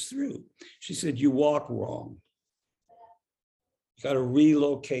thought this through. She said, you walk wrong. You got to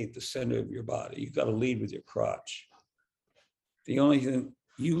relocate the center of your body. You got to lead with your crotch. The only thing,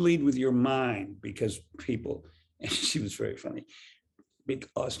 you lead with your mind, because people, and she was very funny,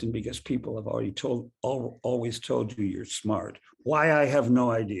 Austin, because people have always told you you're smart. Why, I have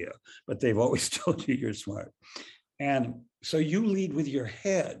no idea, but they've always told you you're smart. And so you lead with your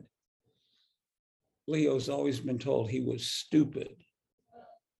head. Leo's always been told he was stupid.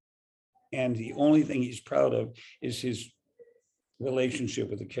 And the only thing he's proud of is his relationship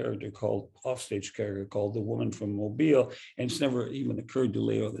with a character offstage character called the Woman from Mobile. And it's never even occurred to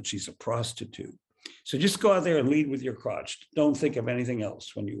Leo that she's a prostitute. So just go out there and lead with your crotch. Don't think of anything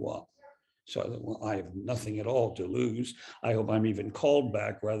else when you walk. So I thought, well, I have nothing at all to lose. I hope I'm even called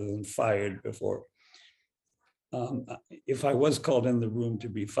back rather than fired before. If I was called in the room to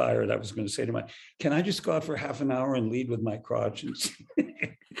be fired, I was going to say to my, can I just go out for half an hour and lead with my crotch?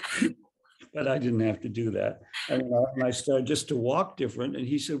 But I didn't have to do that. And I started just to walk different. And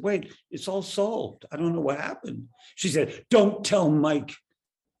he said, wait, it's all solved. I don't know what happened. She said, don't tell Mike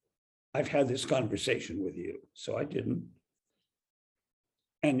I've had this conversation with you. So I didn't.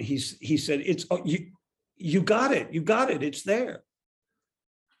 And he said, it's, oh, you got it. You got it. It's there.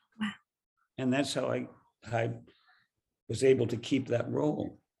 Wow. And that's how I was able to keep that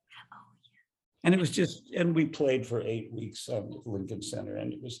role. Oh, yeah. And it was just, and we played for 8 weeks at Lincoln Center,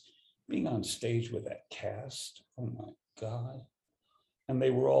 and it was being on stage with that cast. Oh my God. And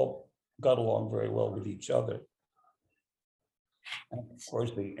they were all got along very well with each other. And of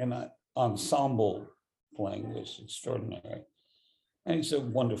course, the ensemble playing was extraordinary. And it's a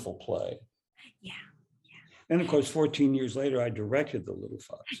wonderful play. Yeah. And of course, 14 years later, I directed The Little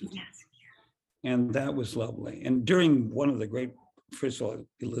Foxes. Yes. And that was lovely. And during one of the great, first of all,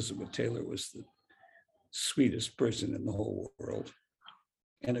 Elizabeth Taylor was the sweetest person in the whole world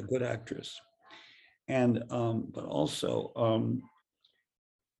and a good actress. And, but also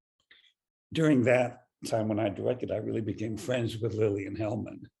during that time when I directed, I really became friends with Lillian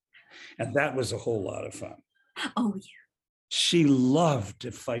Hellman. And that was a whole lot of fun. Oh, yeah. She loved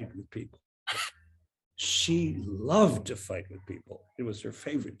to fight with people. She loved to fight with people. It was her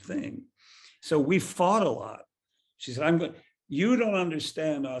favorite thing. So we fought a lot. She said, you don't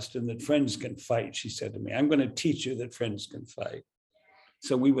understand, Austin, that friends can fight, she said to me. I'm going to teach you that friends can fight.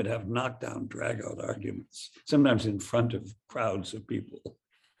 So we would have knockdown, drag out arguments, sometimes in front of crowds of people.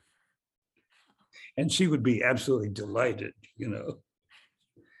 And she would be absolutely delighted, you know.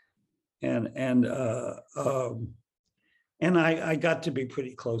 And I got to be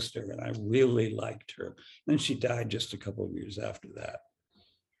pretty close to her, and I really liked her. Then she died just a couple of years after that.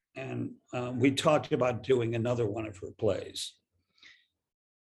 And we talked about doing another one of her plays.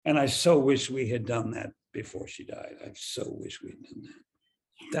 And I so wish we had done that before she died. I so wish we had done that.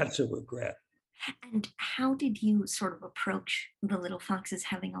 That's a regret. And how did you sort of approach The Little Foxes,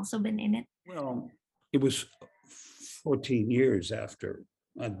 having also been in it? Well, it was 14 years after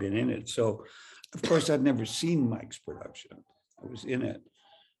I'd been in it. So, of course, I'd never seen Mike's production. I was in it.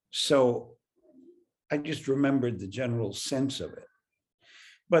 So I just remembered the general sense of it.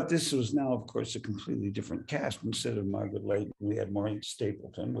 But this was now, of course, a completely different cast. Instead of Margaret Leighton, we had Maureen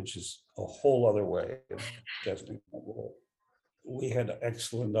Stapleton, which is a whole other way of casting that role. We had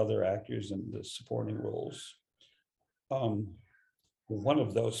excellent other actors in the supporting roles. One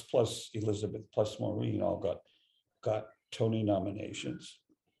of those, plus Elizabeth, plus Maureen, all got Tony nominations.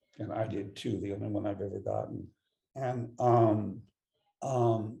 And I did too, the only one I've ever gotten. And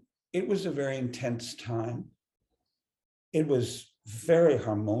it was a very intense time. It was very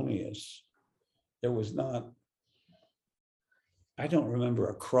harmonious. There was not, I don't remember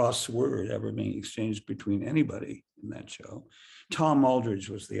a cross word ever being exchanged between anybody in that show. Tom Aldridge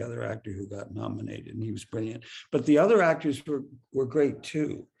was the other actor who got nominated, and he was brilliant. But the other actors were great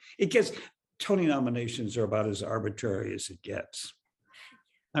too. Tony nominations are about as arbitrary as it gets.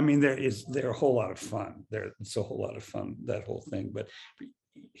 I mean, they're a whole lot of fun. It's a whole lot of fun, that whole thing. But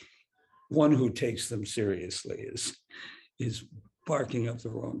one who takes them seriously is barking up the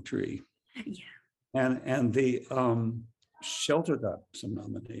wrong tree. Yeah. And the Shelter got some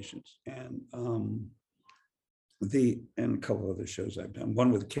nominations, and a couple of other shows I've done.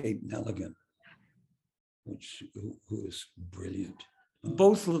 One with Kate Nelligan, who is brilliant.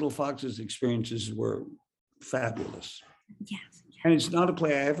 Both Little Foxes experiences were fabulous. Yes. And it's not a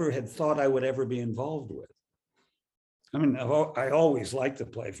play I ever had thought I would ever be involved with. I mean, I always liked the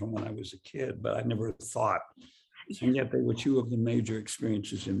play from when I was a kid, but I never thought. And yet they were two of the major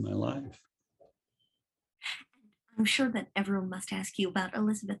experiences in my life. I'm sure that everyone must ask you about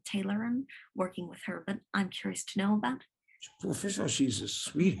Elizabeth Taylor and working with her, but I'm curious to know about. Well, first of all, she's a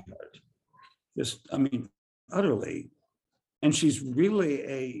sweetheart. Just, I mean, utterly. And she's really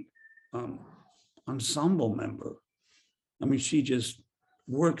a ensemble member. I mean, she just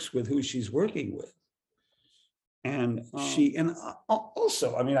works with who she's working with. And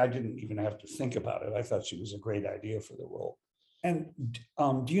also, I mean, I didn't even have to think about it. I thought she was a great idea for the role. And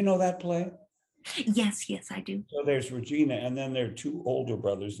do you know that play? Yes, I do. So there's Regina, and then there are two older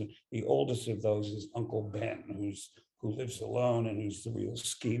brothers. And the oldest of those is Uncle Ben, who lives alone and who's the real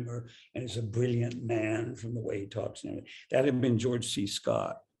schemer and is a brilliant man from the way he talks and everything. That had been George C.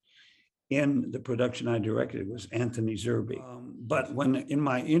 Scott. In the production I directed, it was Anthony Zerbe. But when in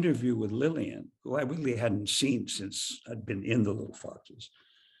my interview with Lillian, who I really hadn't seen since I'd been in The Little Foxes,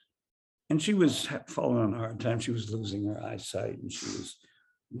 and she was falling on a hard time. She was losing her eyesight, and she was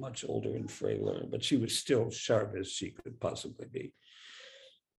much older and frailer, but she was still sharp as she could possibly be.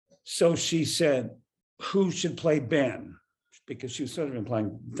 So she said, who should play Ben? Because she was sort of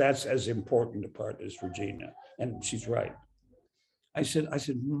implying that's as important a part as Regina. And she's right. I said,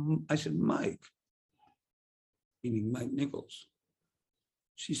 Mike, meaning Mike Nichols.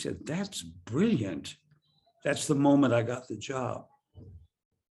 She said, that's brilliant. That's the moment I got the job.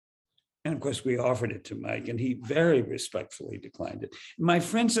 And of course, we offered it to Mike, and he very respectfully declined it. My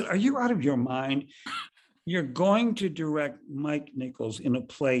friend said, are you out of your mind? You're going to direct Mike Nichols in a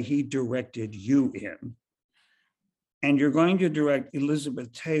play he directed you in. And you're going to direct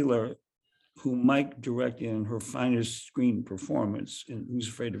Elizabeth Taylor, who Mike directed in her finest screen performance in Who's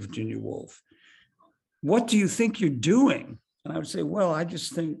Afraid of Virginia Woolf. What do you think you're doing? And I would say, well, I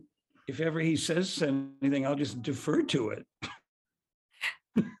just think if ever he says anything, I'll just defer to it.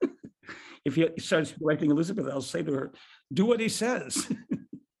 If he starts directing Elizabeth, I'll say to her, do what he says.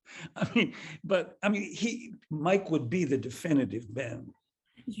 Mike would be the definitive Ben.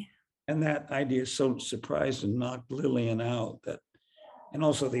 Yeah. And that idea so surprised and knocked Lillian out and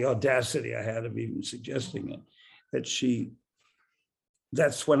also the audacity I had of even suggesting it,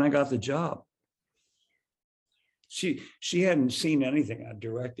 that's when I got the job. She hadn't seen anything I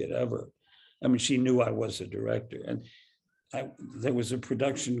directed ever. I mean, she knew I was a director, and there was a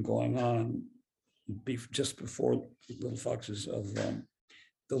production going on just before Little Foxes of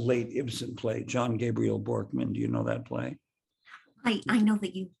the late Ibsen play, John Gabriel Borkman. Do you know that play? I know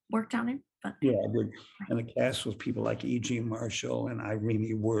that you worked on it, but yeah, I would. And the cast was people like E.G. Marshall and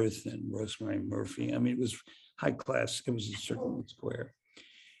Irene Worth and Rosemary Murphy. I mean, it was high class. It was a Circle Square.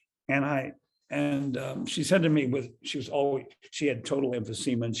 And she said to me, she had total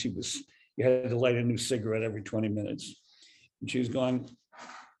emphysema, and you had to light a new cigarette every 20 minutes. And she was going,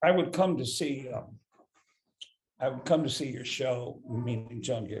 I would come to see your show, meaning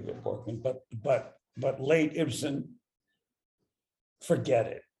John Gabriel Borkman, but late Ibsen, forget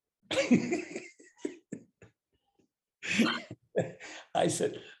it. I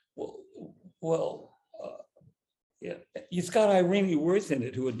said, yeah, it's got Irene Worth in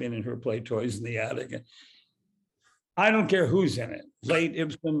it, who had been in her play Toys in the Attic. And I don't care who's in it. Late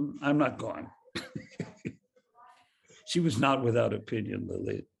Ibsen, I'm not going. She was not without opinion,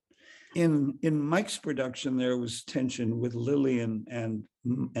 Lily. In Mike's production, there was tension with Lillian and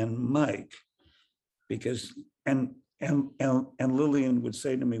Mike, because and Lillian would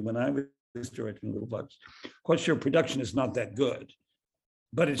say to me when I was directing Little Foxes, of course, your production is not that good,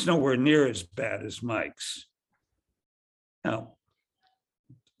 but it's nowhere near as bad as Mike's. Now,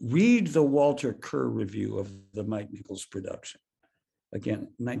 read the Walter Kerr review of the Mike Nichols production. Again,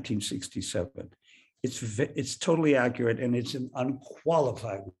 1967. It's totally accurate, and it's an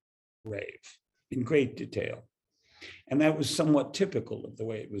unqualified rave in great detail. And that was somewhat typical of the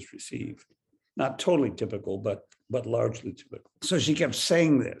way it was received. Not totally typical, but largely typical. So she kept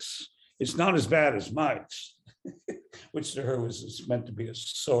saying this. It's not as bad as Mike's, which to her was meant to be a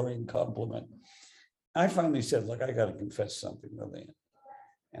soaring compliment. I finally said, look, I got to confess something, Lillian.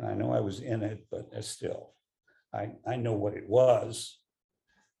 And I know I was in it, but still, I know what it was.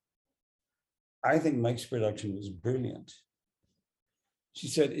 I think Mike's production was brilliant. She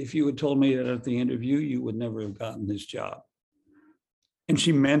said, if you had told me that at the interview, you would never have gotten this job. And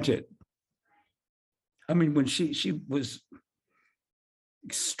she meant it. I mean, when she was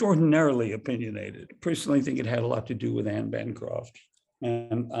extraordinarily opinionated. I personally think it had a lot to do with Anne Bancroft.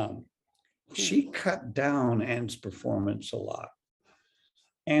 And she cut down Anne's performance a lot.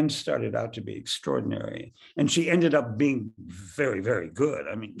 and started out to be extraordinary. And she ended up being very, very good.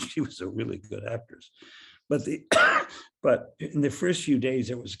 I mean, she was a really good actress. But the but in the first few days,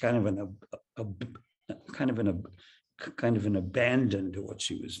 there was kind of an abandon to what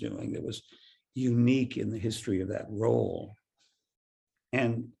she was doing that was unique in the history of that role,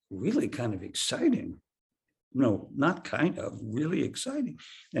 and really kind of exciting. No, not kind of, really exciting.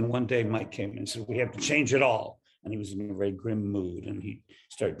 And one day Mike came in and said, "We have to change it all." And he was in a very grim mood, and he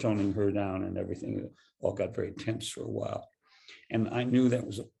started toning her down, and everything all got very tense for a while. And I knew that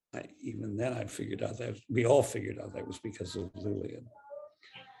was, even then I figured out that, we all figured out that was because of Lillian.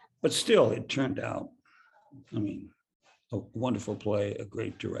 But still, it turned out, I mean, a wonderful play, a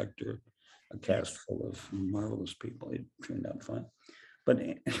great director, a cast full of marvelous people. It turned out fine. But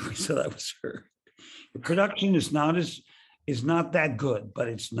anyway, so that was her. The production is not that good, but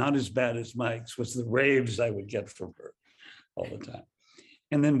it's not as bad as Mike's, was the raves I would get from her all the time.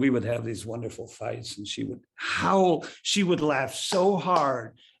 And then we would have these wonderful fights, and she would howl. She would laugh so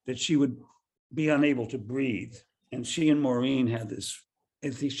hard that she would be unable to breathe. And she and Maureen had this,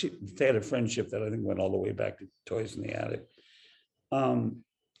 they had a friendship that I think went all the way back to Toys in the Attic. And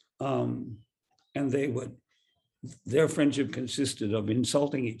their friendship consisted of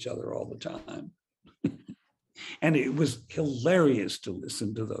insulting each other all the time. And it was hilarious to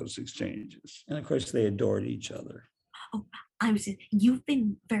listen to those exchanges. And of course, they adored each other. Oh, you've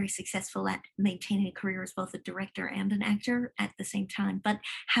been very successful at maintaining a career as both a director and an actor at the same time, but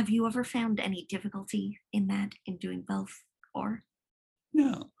have you ever found any difficulty in doing both, or?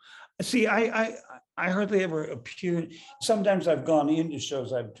 No. See, I hardly ever appear. Sometimes I've gone into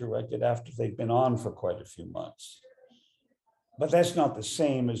shows I've directed after they've been on for quite a few months. But that's not the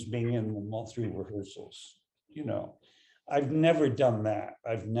same as being in them all through rehearsals. I've never done that.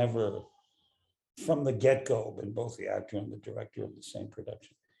 I've never, from the get-go, been both the actor and the director of the same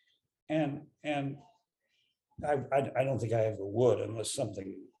production. And I don't think I ever would, unless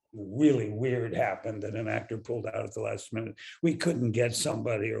something really weird happened that an actor pulled out at the last minute. We couldn't get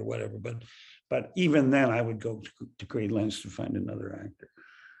somebody or whatever, but even then I would go to great lengths to find another actor.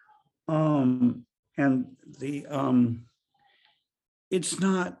 It's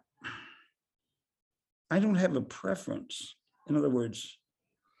not, I don't have a preference. In other words,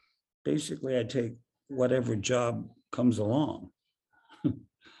 basically I take whatever job comes along.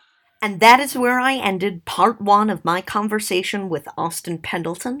 And that is where I ended part 1 of my conversation with Austin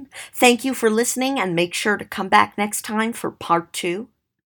Pendleton. Thank you for listening, and make sure to come back next time for part 2.